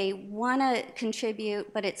 They want to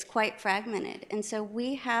contribute, but it's quite fragmented. And so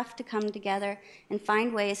we have to come together and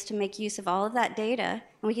find ways to make use of all of that data.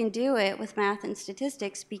 And we can do it with math and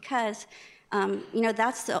statistics because,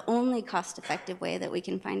 that's the only cost-effective way that we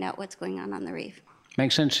can find out what's going on the reef.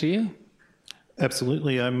 Make sense to you?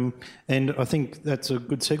 Absolutely, and I think that's a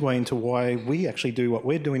good segue into why we actually do what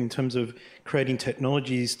we're doing in terms of creating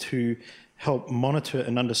technologies to help monitor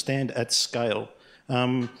and understand at scale.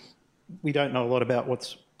 We don't know a lot about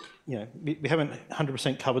we haven't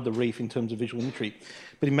 100% covered the reef in terms of visual imagery,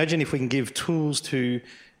 but imagine if we can give tools to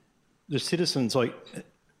the citizens, like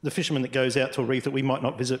the fisherman that goes out to a reef that we might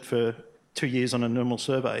not visit for 2 years on a normal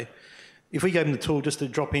survey. If we gave them the tool just to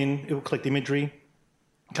drop in, it will collect imagery,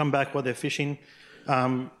 come back while they're fishing.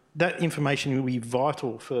 That information will be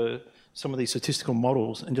vital for some of these statistical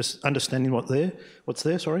models and just understanding what's there. But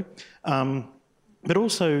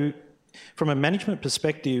also, from a management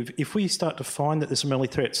perspective, if we start to find that there's some early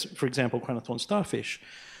threats, for example, crown-of-thorn starfish,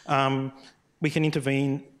 we can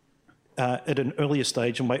intervene at an earlier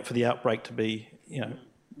stage and wait for the outbreak to be,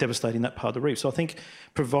 devastating that part of the reef. So I think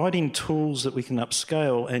providing tools that we can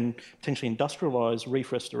upscale and potentially industrialise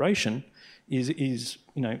reef restoration is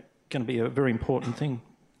going to be a very important thing.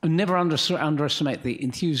 And never underestimate the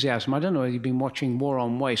enthusiasm. I don't know if you've been watching War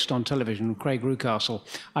on Waste on television with Craig Rucastle.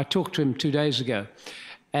 I talked to him 2 days ago,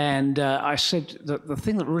 and I said that the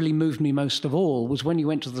thing that really moved me most of all was when you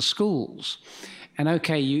went to the schools. And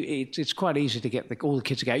it's quite easy to get all the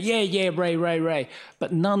kids to go, yeah, Ray.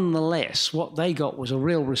 But nonetheless, what they got was a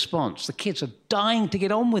real response. The kids are dying to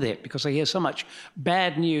get on with it because they hear so much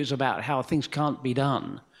bad news about how things can't be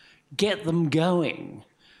done. Get them going,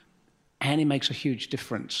 and it makes a huge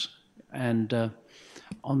difference. And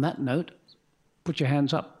on that note, put your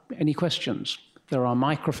hands up. Any questions? There are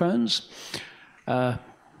microphones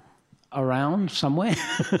around somewhere.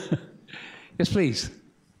 Yes, please.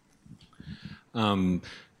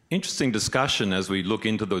 Interesting discussion as we look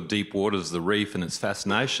into the deep waters of the reef and its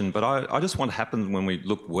fascination, but I just want what happens when we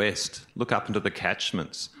look west, look up into the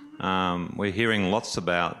catchments. We're hearing lots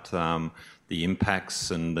about the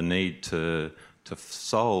impacts and the need to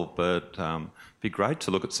solve, but it'd be great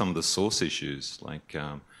to look at some of the source issues. Like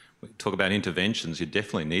we talk about interventions, you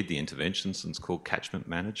definitely need the interventions, and it's called catchment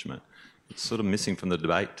management. It's sort of missing from the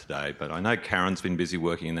debate today, but I know Karen's been busy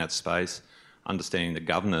working in that space, understanding the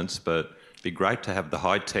governance, but it'd be great to have the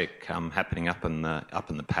high tech happening up in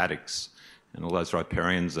the paddocks and all those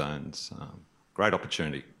riparian zones. Great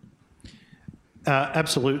opportunity.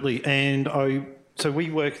 Absolutely, and so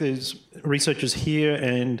we work, there's researchers here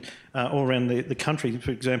and all around the country.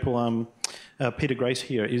 For example, Peter Grace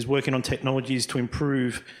here is working on technologies to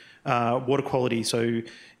improve water quality. So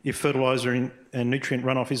if fertiliser and nutrient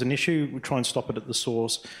runoff is an issue, we try and stop it at the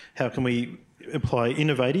source. How can we apply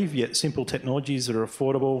innovative yet simple technologies that are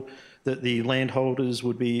affordable, that the landholders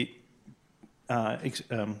would be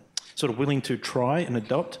sort of willing to try and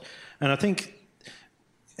adopt? And I think,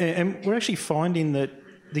 and we're actually finding that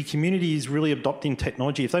the community is really adopting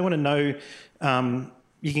technology. If they want to know,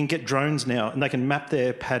 you can get drones now and they can map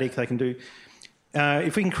their paddock, they can do...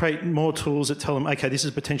 if we can create more tools that tell them, okay, this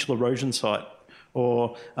is a potential erosion site,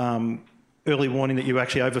 or early warning that you're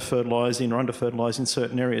actually over-fertilising or under-fertilising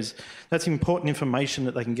certain areas, that's important information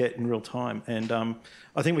that they can get in real time. And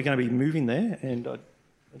I think we're going to be moving there, and I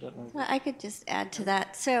don't know. Well, I could just add to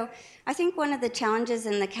that. So I think one of the challenges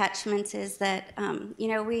in the catchments is that,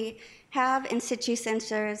 we have in situ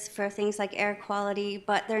sensors for things like air quality,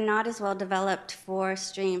 but they're not as well developed for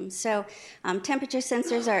streams. So temperature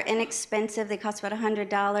sensors are inexpensive. They cost about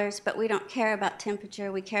 $100, but we don't care about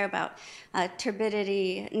temperature. We care about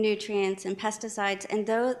turbidity, nutrients, and pesticides. And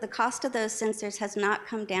the cost of those sensors has not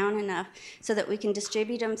come down enough so that we can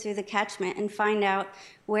distribute them through the catchment and find out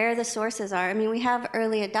where the sources are. I mean, we have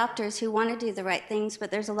early adopters who want to do the right things,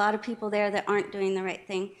 but there's a lot of people there that aren't doing the right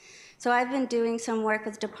thing. So I've been doing some work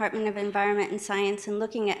with Department of Environment and Science and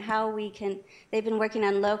looking at how they've been working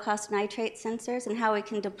on low-cost nitrate sensors and how we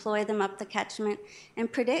can deploy them up the catchment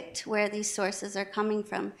and predict where these sources are coming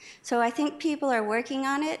from. So I think people are working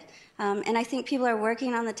on it, and I think people are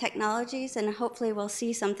working on the technologies, and hopefully we'll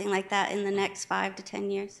see something like that in the next 5 to 10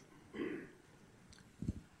 years.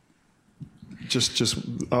 just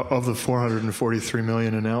of the 443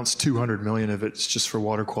 million announced, 200 million of it's just for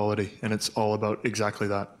water quality, and it's all about exactly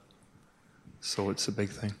that. So it's a big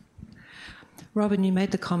thing. Robyn, you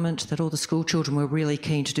made the comment that all the school children were really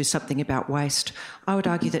keen to do something about waste. I would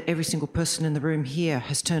argue that every single person in the room here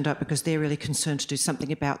has turned up because they're really concerned to do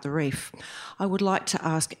something about the reef. I would like to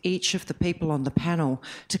ask each of the people on the panel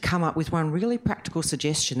to come up with one really practical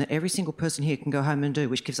suggestion that every single person here can go home and do,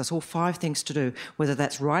 which gives us all 5 things to do, whether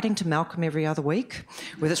that's writing to Malcolm every other week,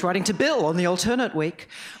 whether it's writing to Bill on the alternate week,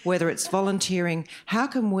 whether it's volunteering. How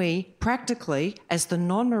can we practically, as the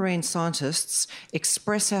non-marine scientists,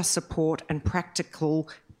 express our support and practical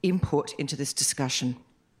input into this discussion?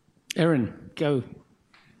 Erin, go.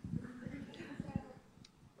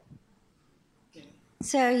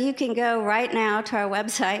 So you can go right now to our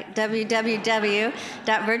website,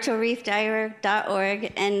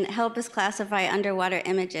 www.virtualreefdiary.org, and help us classify underwater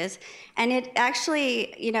images. And it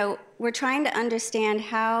actually, we're trying to understand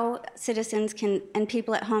how citizens can and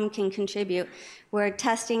people at home can contribute. We're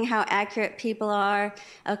testing how accurate people are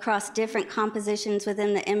across different compositions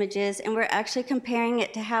within the images, and we're actually comparing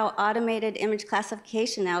it to how automated image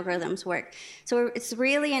classification algorithms work. So it's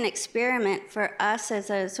really an experiment for us as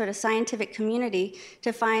a sort of scientific community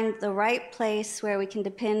to find the right place where we can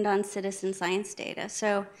depend on citizen science data.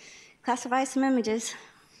 So classify some images.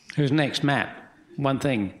 Who's next? Matt, one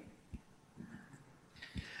thing.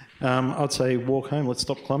 I'd say walk home, let's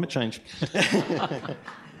stop climate change.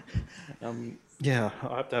 Yeah,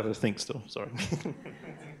 I have to have a think still, sorry.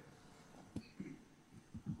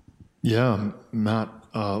 Yeah, Matt,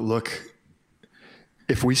 look,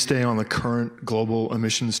 if we stay on the current global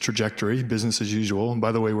emissions trajectory, business as usual, and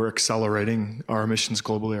by the way, we're accelerating, our emissions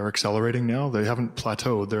globally are accelerating now. They haven't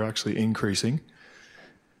plateaued, they're actually increasing.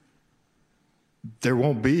 There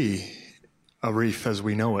won't be a reef as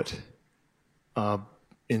we know it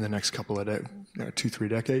in the next couple of 2-3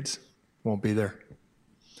 decades. Won't be there.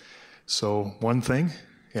 So one thing,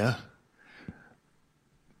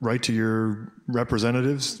 write to your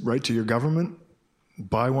representatives, write to your government,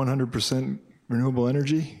 buy 100% renewable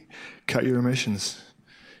energy, cut your emissions,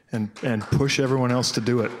 and push everyone else to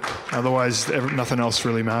do it. Otherwise, nothing else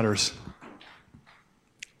really matters.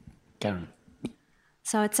 Karen.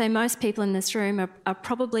 So I'd say most people in this room are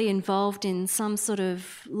probably involved in some sort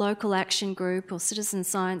of local action group or citizen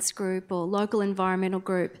science group or local environmental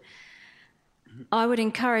group. I would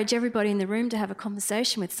encourage everybody in the room to have a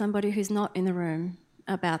conversation with somebody who's not in the room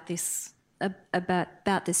about this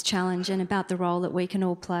challenge and about the role that we can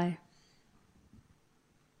all play.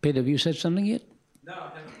 Peter, have you said something yet? No,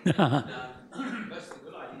 I haven't. Most of the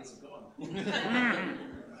good ideas are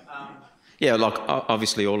gone. Yeah,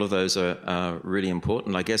 obviously all of those are really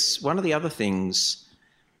important. I guess one of the other things,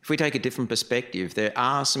 if we take a different perspective, there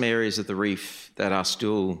are some areas of the reef that are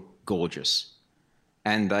still gorgeous.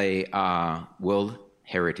 And they are World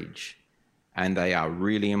Heritage, and they are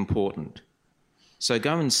really important. So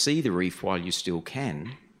go and see the reef while you still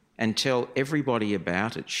can, and tell everybody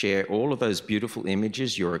about it. Share all of those beautiful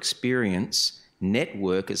images, your experience,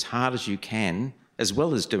 network as hard as you can, as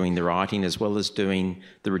well as doing the writing, as well as doing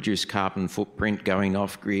the reduced carbon footprint, going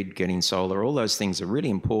off-grid, getting solar. All those things are really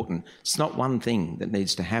important. It's not one thing that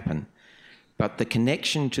needs to happen. But the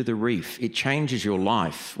connection to the reef, it changes your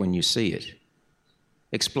life when you see it.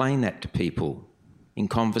 Explain that to people in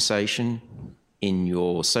conversation, in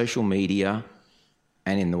your social media,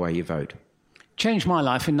 and in the way you vote. Changed my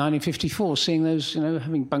life in 1954, seeing those,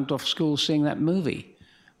 having bunked off school, seeing that movie,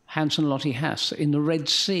 Hans and Lottie Hass, in the Red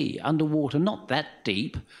Sea, underwater, not that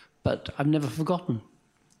deep, but I've never forgotten.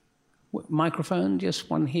 Microphone, just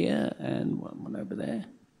one here and one over there.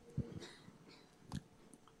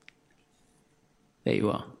 There you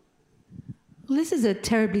are. Well, this is a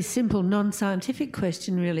terribly simple, non-scientific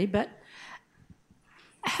question, really, but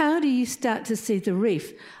how do you start to see the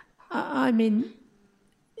reef? I mean,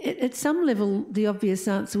 at some level, the obvious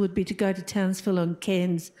answer would be to go to Townsville and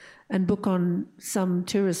Cairns and book on some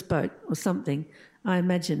tourist boat or something, I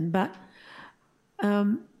imagine. But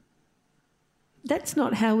that's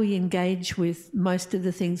not how we engage with most of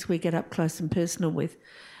the things we get up close and personal with.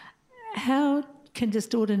 How can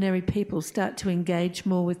just ordinary people start to engage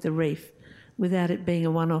more with the reef without it being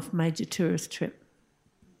a one-off major tourist trip?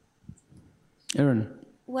 Erin.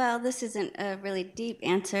 Well, this isn't a really deep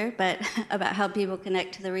answer, but about how people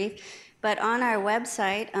connect to the reef. But on our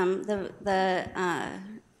website, the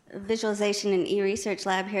Visualization and E-Research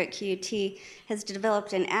Lab here at QUT has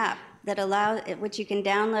developed an app that which you can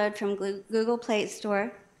download from Google Play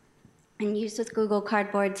Store, and used with Google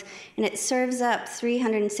Cardboards, and it serves up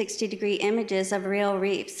 360-degree images of real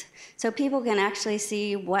reefs. So people can actually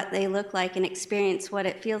see what they look like and experience what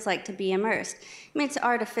it feels like to be immersed. I mean, it's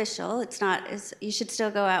artificial. It's not, you should still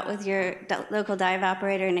go out with your local dive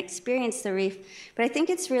operator and experience the reef. But I think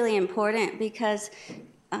it's really important because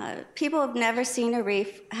people have never seen a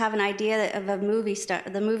reef have an idea of a movie star,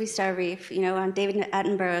 the movie star reef, on David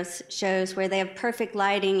Attenborough's shows where they have perfect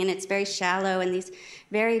lighting and it's very shallow and these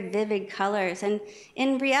very vivid colors. And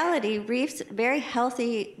in reality, reefs, very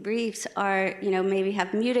healthy reefs are, maybe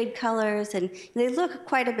have muted colors and they look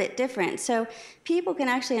quite a bit different. So people can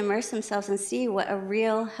actually immerse themselves and see what a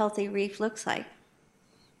real healthy reef looks like.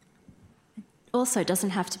 Also,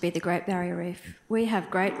 doesn't have to be the Great Barrier Reef. We have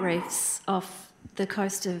great reefs off the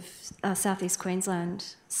coast of southeast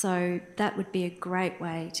Queensland, so that would be a great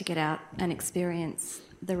way to get out and experience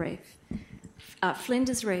the reef.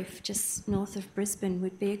 Flinders Reef, just north of Brisbane,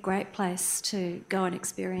 would be a great place to go and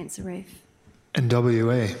experience a reef. And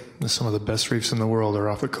WA, some of the best reefs in the world are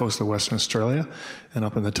off the coast of Western Australia and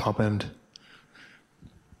up in the top end.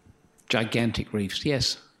 Gigantic reefs,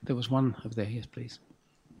 yes. There was one over there, yes, please.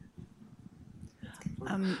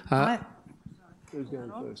 Who's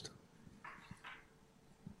going first?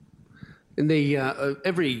 In the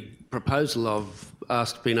every proposal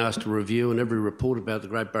I've been asked to review and every report about the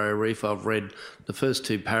Great Barrier Reef I've read, the first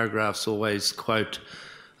two paragraphs always quote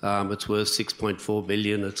it's worth 6.4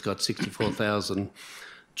 billion, it's got 64,000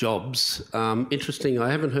 jobs. Interesting, I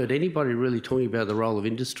haven't heard anybody really talking about the role of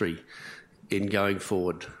industry in going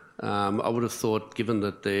forward. I would have thought, given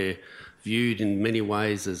that they're viewed in many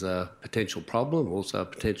ways as a potential problem, also a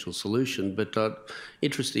potential solution, but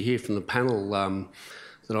interested to hear from the panel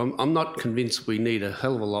that I'm not convinced we need a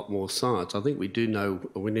hell of a lot more science. I think we do know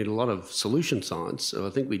we need a lot of solution science. So I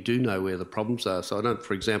think we do know where the problems are. So I don't,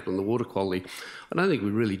 for example, in the water quality, I don't think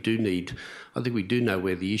we really do need, I think we do know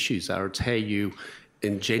where the issues are. It's how you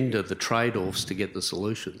engender the trade-offs to get the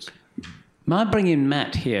solutions. May I bring in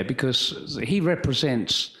Matt here, because he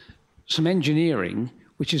represents some engineering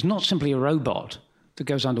which is not simply a robot that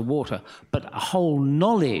goes underwater, but a whole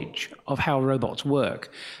knowledge of how robots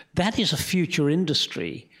work. That is a future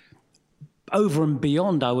industry over and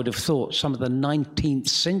beyond, I would have thought, some of the 19th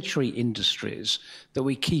century industries that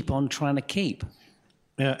we keep on trying to keep.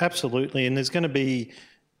 Yeah, absolutely. And there's going to be,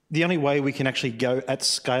 the only way we can actually go at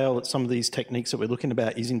scale at some of these techniques that we're looking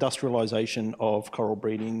about is industrialization of coral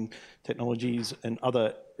breeding technologies and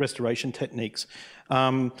other restoration techniques.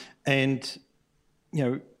 And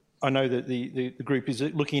I know that the group is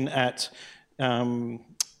looking at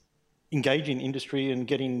engaging industry and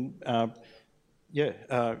getting,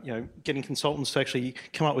 getting consultants to actually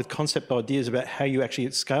come up with concept ideas about how you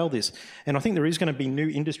actually scale this. And I think there is going to be new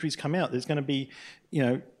industries come out. There's going to be,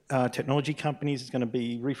 technology companies, there's going to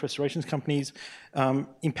be reef restorations companies,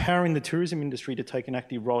 empowering the tourism industry to take an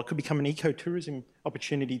active role. It could become an eco-tourism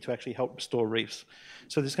opportunity to actually help restore reefs.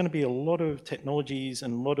 So there's going to be a lot of technologies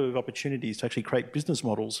and a lot of opportunities to actually create business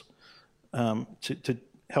models to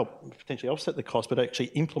help potentially offset the cost, but actually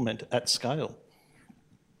implement at scale.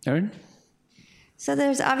 Erin? So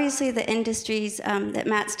there's obviously the industries that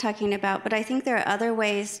Matt's talking about, but I think there are other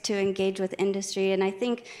ways to engage with industry, and I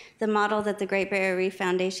think the model that the Great Barrier Reef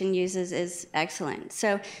Foundation uses is excellent.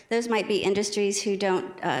 So those might be industries who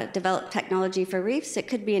don't develop technology for reefs. It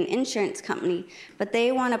could be an insurance company, but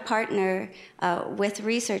they want to partner with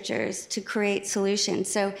researchers to create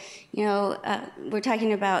solutions. So, we're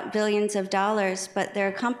talking about billions of dollars, but there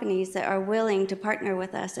are companies that are willing to partner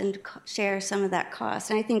with us and share some of that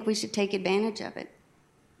cost, and I think we should take advantage of it.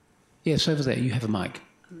 Yes, over there, you have a mic.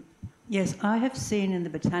 Yes, I have seen in the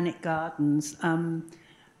Botanic Gardens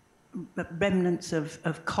remnants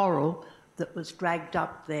of coral that was dragged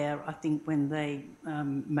up there, I think, when they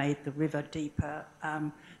made the river deeper.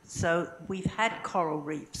 So we've had coral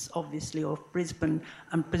reefs, obviously, off Brisbane,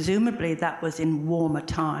 and presumably that was in warmer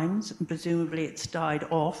times, and presumably it's died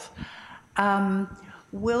off.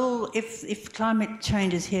 If climate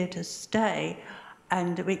change is here to stay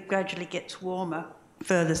and it gradually gets warmer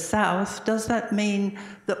further south, does that mean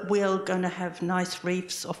that we're going to have nice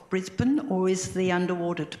reefs off Brisbane, or is the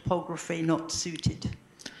underwater topography not suited?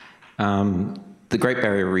 The Great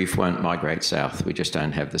Barrier Reef won't migrate south. We just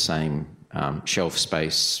don't have the same shelf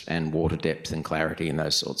space and water depth and clarity and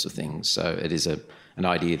those sorts of things. So it is an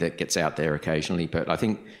idea that gets out there occasionally. But I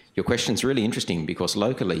think your question's really interesting because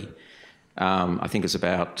locally, I think it's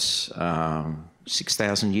about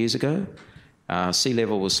 6,000 years ago, sea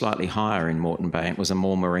level was slightly higher in Moreton Bay. It was a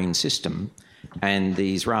more marine system. And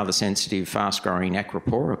these rather sensitive, fast-growing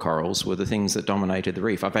acropora corals were the things that dominated the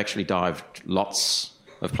reef. I've actually dived lots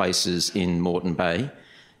of places in Moreton Bay,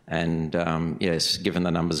 And yes, given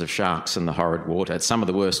the numbers of sharks and the horrid water, it's some of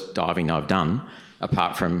the worst diving I've done,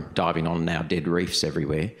 apart from diving on now dead reefs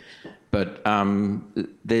everywhere. But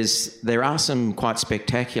there are some quite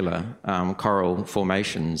spectacular coral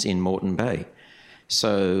formations in Moreton Bay.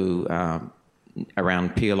 So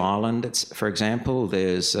around Peel Island, for example,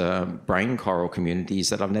 there's brain coral communities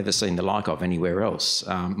that I've never seen the like of anywhere else.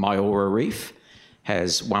 Myora Reef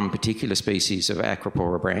has one particular species of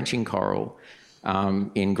Acropora branching coral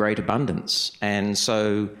in great abundance. And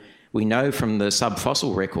so we know from the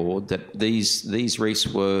subfossil record that these reefs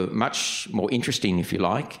were much more interesting, if you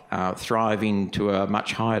like, thriving to a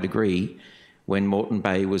much higher degree when Moreton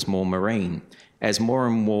Bay was more marine. As more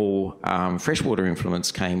and more freshwater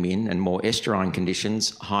influence came in and more estuarine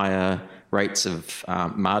conditions, higher rates of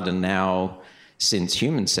mud, and now since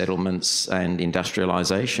human settlements and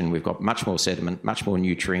industrialisation, we've got much more sediment, much more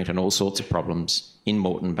nutrient and all sorts of problems in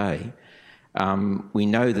Moreton Bay. We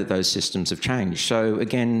know that those systems have changed. So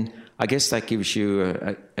again, I guess that gives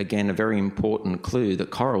you, a very important clue that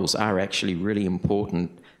corals are actually really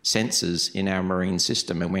important sensors in our marine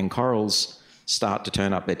system. And when corals start to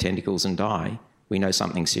turn up their tentacles and die, we know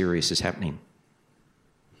something serious is happening.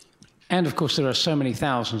 And of course, there are so many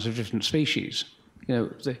thousands of different species. You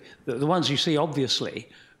know, the ones you see obviously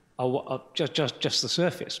are just the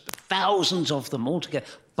surface, but thousands of them altogether.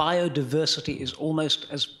 Biodiversity is almost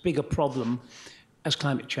as big a problem as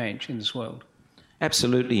climate change in this world.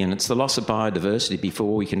 Absolutely, and it's the loss of biodiversity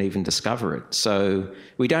before we can even discover it. So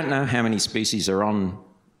we don't know how many species are on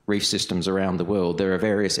reef systems around the world. There are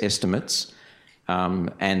various estimates,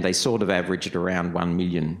 and they sort of average at around 1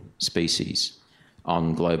 million species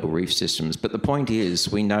on global reef systems. But the point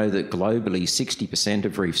is, we know that globally 60%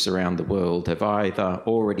 of reefs around the world have either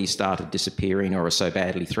already started disappearing or are so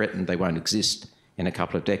badly threatened they won't exist in a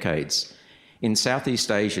couple of decades. In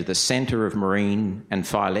Southeast Asia, the centre of marine and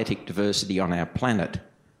phyletic diversity on our planet,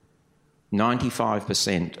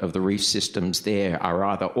 95% of the reef systems there are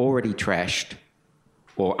either already trashed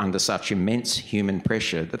or under such immense human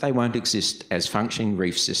pressure that they won't exist as functioning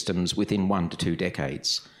reef systems within 1 to 2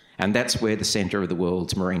 decades. And that's where the centre of the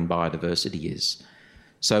world's marine biodiversity is.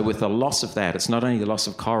 So with the loss of that, it's not only the loss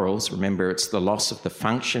of corals, remember, it's the loss of the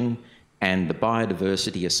function and the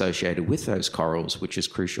biodiversity associated with those corals, which is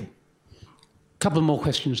crucial. A couple more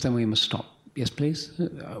questions, then we must stop. Yes, please.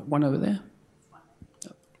 One over there.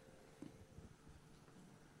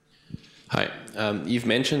 Hi. You've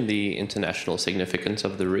mentioned the international significance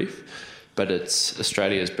of the reef, but it's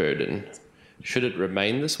Australia's burden. Should it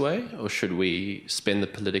remain this way, or should we spend the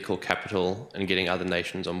political capital in getting other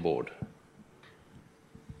nations on board?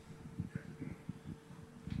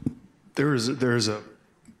 There's a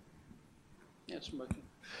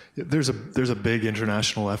big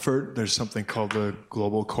international effort. There's something called the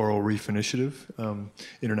Global Coral Reef Initiative,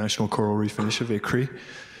 International Coral Reef Initiative, ICRI,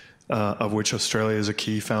 of which Australia is a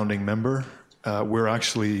key founding member. We're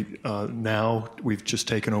actually now, we've just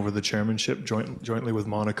taken over the chairmanship jointly with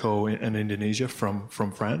Monaco and Indonesia from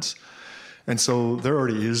France. And so there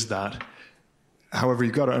already is that. However,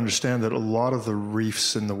 you've got to understand that a lot of the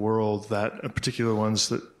reefs in the world, that particular ones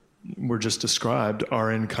that were just described,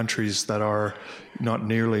 are in countries that are not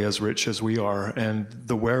nearly as rich as we are. And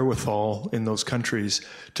the wherewithal in those countries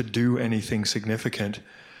to do anything significant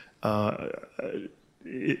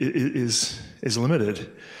is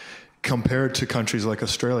limited compared to countries like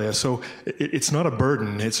Australia. So it's not a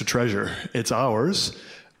burden, it's a treasure. It's ours.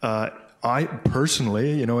 I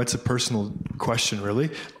personally, it's a personal question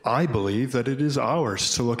really, I believe that it is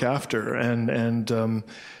ours to look after. And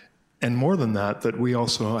more than that we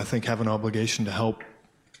also, I think, have an obligation to help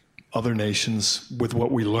other nations with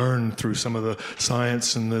what we learn through some of the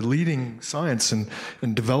science and the leading science and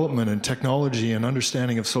development and technology and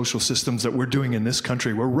understanding of social systems that we're doing in this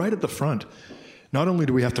country. We're right at the front. Not only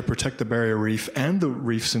do we have to protect the barrier reef and the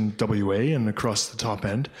reefs in WA and across the top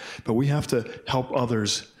end, but we have to help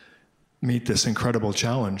others meet this incredible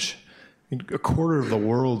challenge. A quarter of the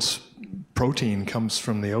world's protein comes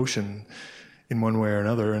from the ocean in one way or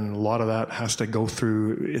another, and a lot of that has to go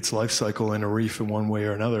through its life cycle in a reef in one way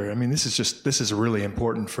or another. I mean, this is really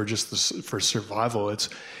important for for survival.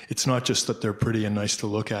 It's not just that they're pretty and nice to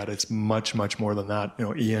look at. It's much, much more than that.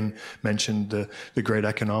 Ian mentioned the great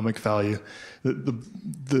economic value.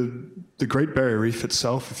 The Great Barrier Reef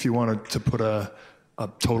itself, if you wanted to put a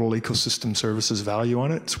total ecosystem services value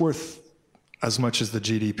on it, it's worth as much as the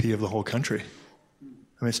GDP of the whole country.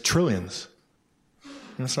 I mean, it's trillions.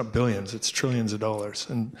 And it's not billions; it's trillions of dollars.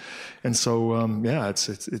 And so yeah,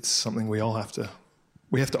 it's something we all have to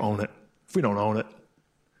own it. If we don't own it,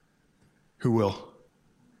 who will?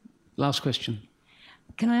 Last question.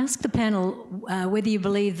 Can I ask the panel whether you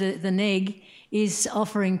believe that the NEG is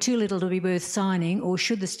offering too little to be worth signing, or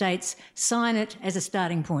should the states sign it as a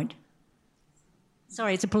starting point?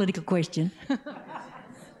 Sorry, it's a political question. Sorry,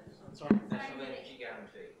 national energy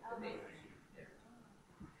guarantee.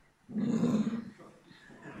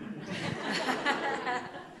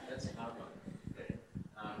 That's a hard one.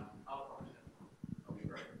 I'll be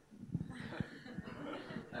right.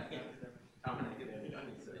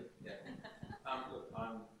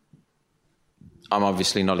 I'm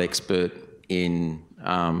obviously not expert in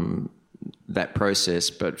that process,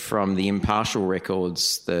 but from the impartial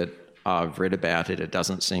records that I've read about it, it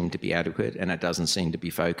doesn't seem to be adequate, and it doesn't seem to be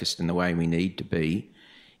focused in the way we need to be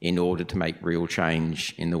in order to make real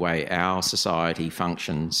change in the way our society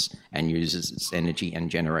functions and uses its energy and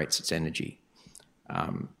generates its energy.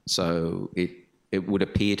 So it would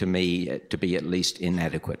appear to me to be at least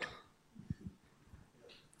inadequate.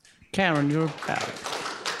 Karen, you're about it.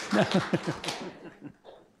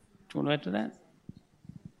 Do you want to add to that?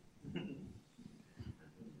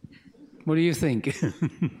 What do you think? Is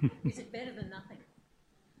it better than nothing?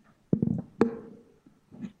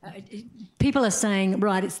 People are saying,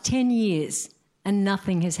 right, it's 10 years and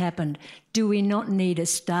nothing has happened. Do we not need a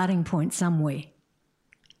starting point somewhere?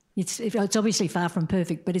 It's obviously far from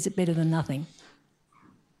perfect, but is it better than nothing?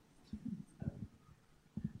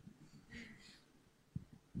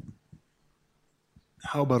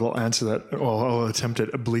 How about I'll answer that? Well, I'll attempt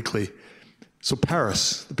it obliquely. So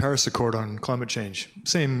Paris, the Paris Accord on climate change,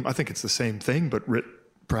 same. I think it's the same thing, but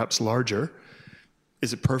perhaps larger.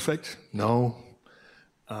 Is it perfect? No.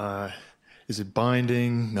 Is it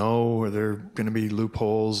binding? No. Are there going to be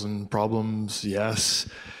loopholes and problems? Yes.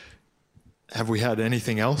 Have we had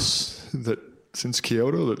anything else that since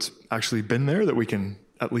Kyoto that's actually been there that we can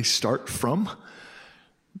at least start from?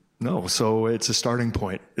 No. So it's a starting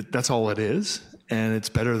point. That's all it is, and it's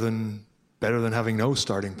better than having no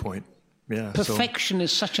starting point. Yeah. Perfection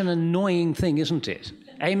is such an annoying thing, isn't it?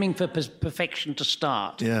 Aiming for perfection to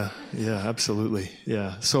start. Yeah, absolutely.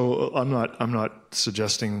 Yeah. So I'm not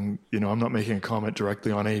suggesting, I'm not making a comment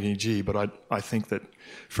directly on ADG, but I think that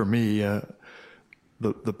for me,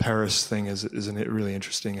 the Paris thing is a really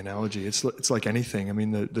interesting analogy. It's like anything. I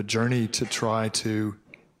mean, the journey to try to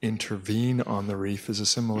intervene on the reef is a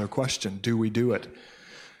similar question. Do we do it?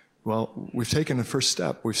 Well, we've taken the first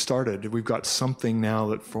step. We've started. We've got something now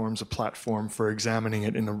that forms a platform for examining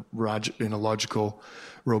it in a logical,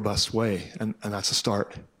 robust way, and that's a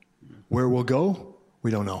start. Where we'll go,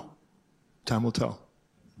 we don't know. Time will tell.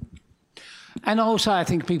 And also, I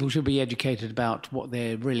think people should be educated about what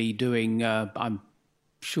they're really doing. I'm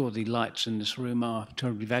sure the lights in this room are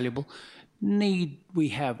terribly valuable. Need we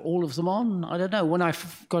have all of them on? I don't know. When I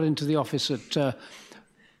got into the office at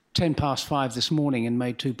 5:10 this morning and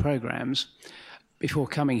made 2 programs before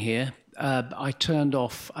coming here, I turned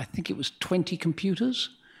off, I think it was 20 computers.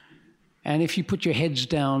 And if you put your heads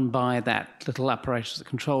down by that little apparatus that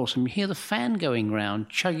controls them, you hear the fan going round,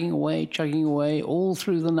 chugging away all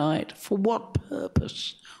through the night. For what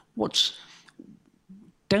purpose?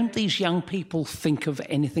 Don't these young people think of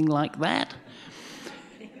anything like that?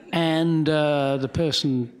 And the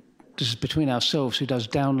person, this is between ourselves, who does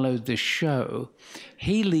download this show,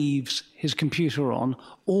 he leaves his computer on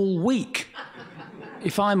all week.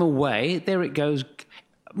 If I'm away, there it goes.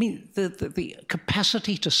 I mean, the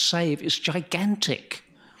capacity to save is gigantic.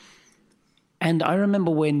 And I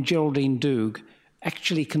remember when Geraldine Doog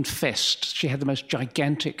actually confessed she had the most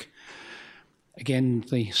gigantic, again,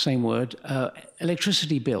 the same word,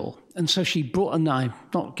 electricity bill. And so she brought, and I'm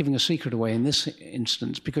not giving a secret away in this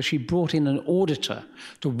instance, because she brought in an auditor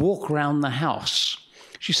to walk around the house.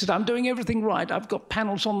 She said, I'm doing everything right. I've got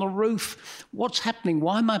panels on the roof. What's happening?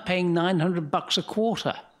 Why am I paying $900 a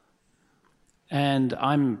quarter? And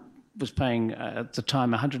I was paying, at the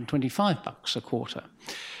time, $125 a quarter.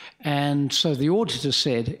 And so the auditor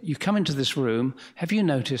said, you come into this room, have you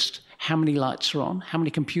noticed how many lights are on, how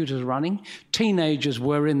many computers are running? Teenagers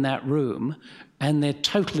were in that room, and they're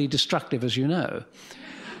totally destructive, as you know.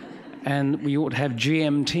 And we ought to have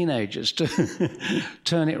GM teenagers to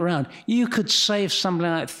turn it around. You could save something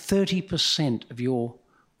like 30% of your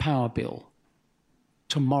power bill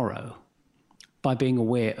tomorrow by being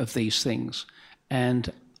aware of these things.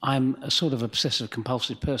 And I'm a sort of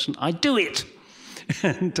obsessive-compulsive person. I do it.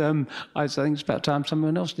 And I think it's about time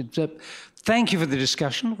someone else did. So thank you for the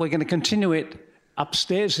discussion. We're going to continue it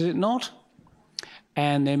upstairs, is it not?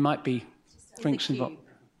 And there might be drinks involved.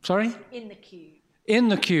 Sorry? In the cube. In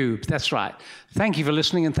the cube, that's right. Thank you for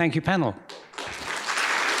listening, and thank you, panel.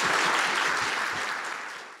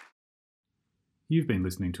 You've been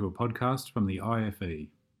listening to a podcast from the IFE.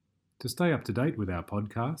 To stay up to date with our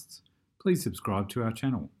podcasts, please subscribe to our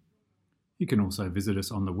channel. You can also visit us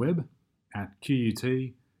on the web at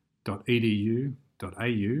qut.edu.au/IFE,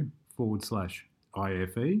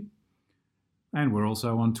 and we're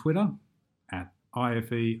also on Twitter at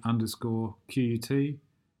IFE_QUT,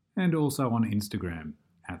 and also on Instagram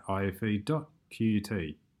at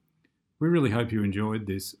IFE.QUT. We really hope you enjoyed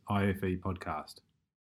this IFE podcast.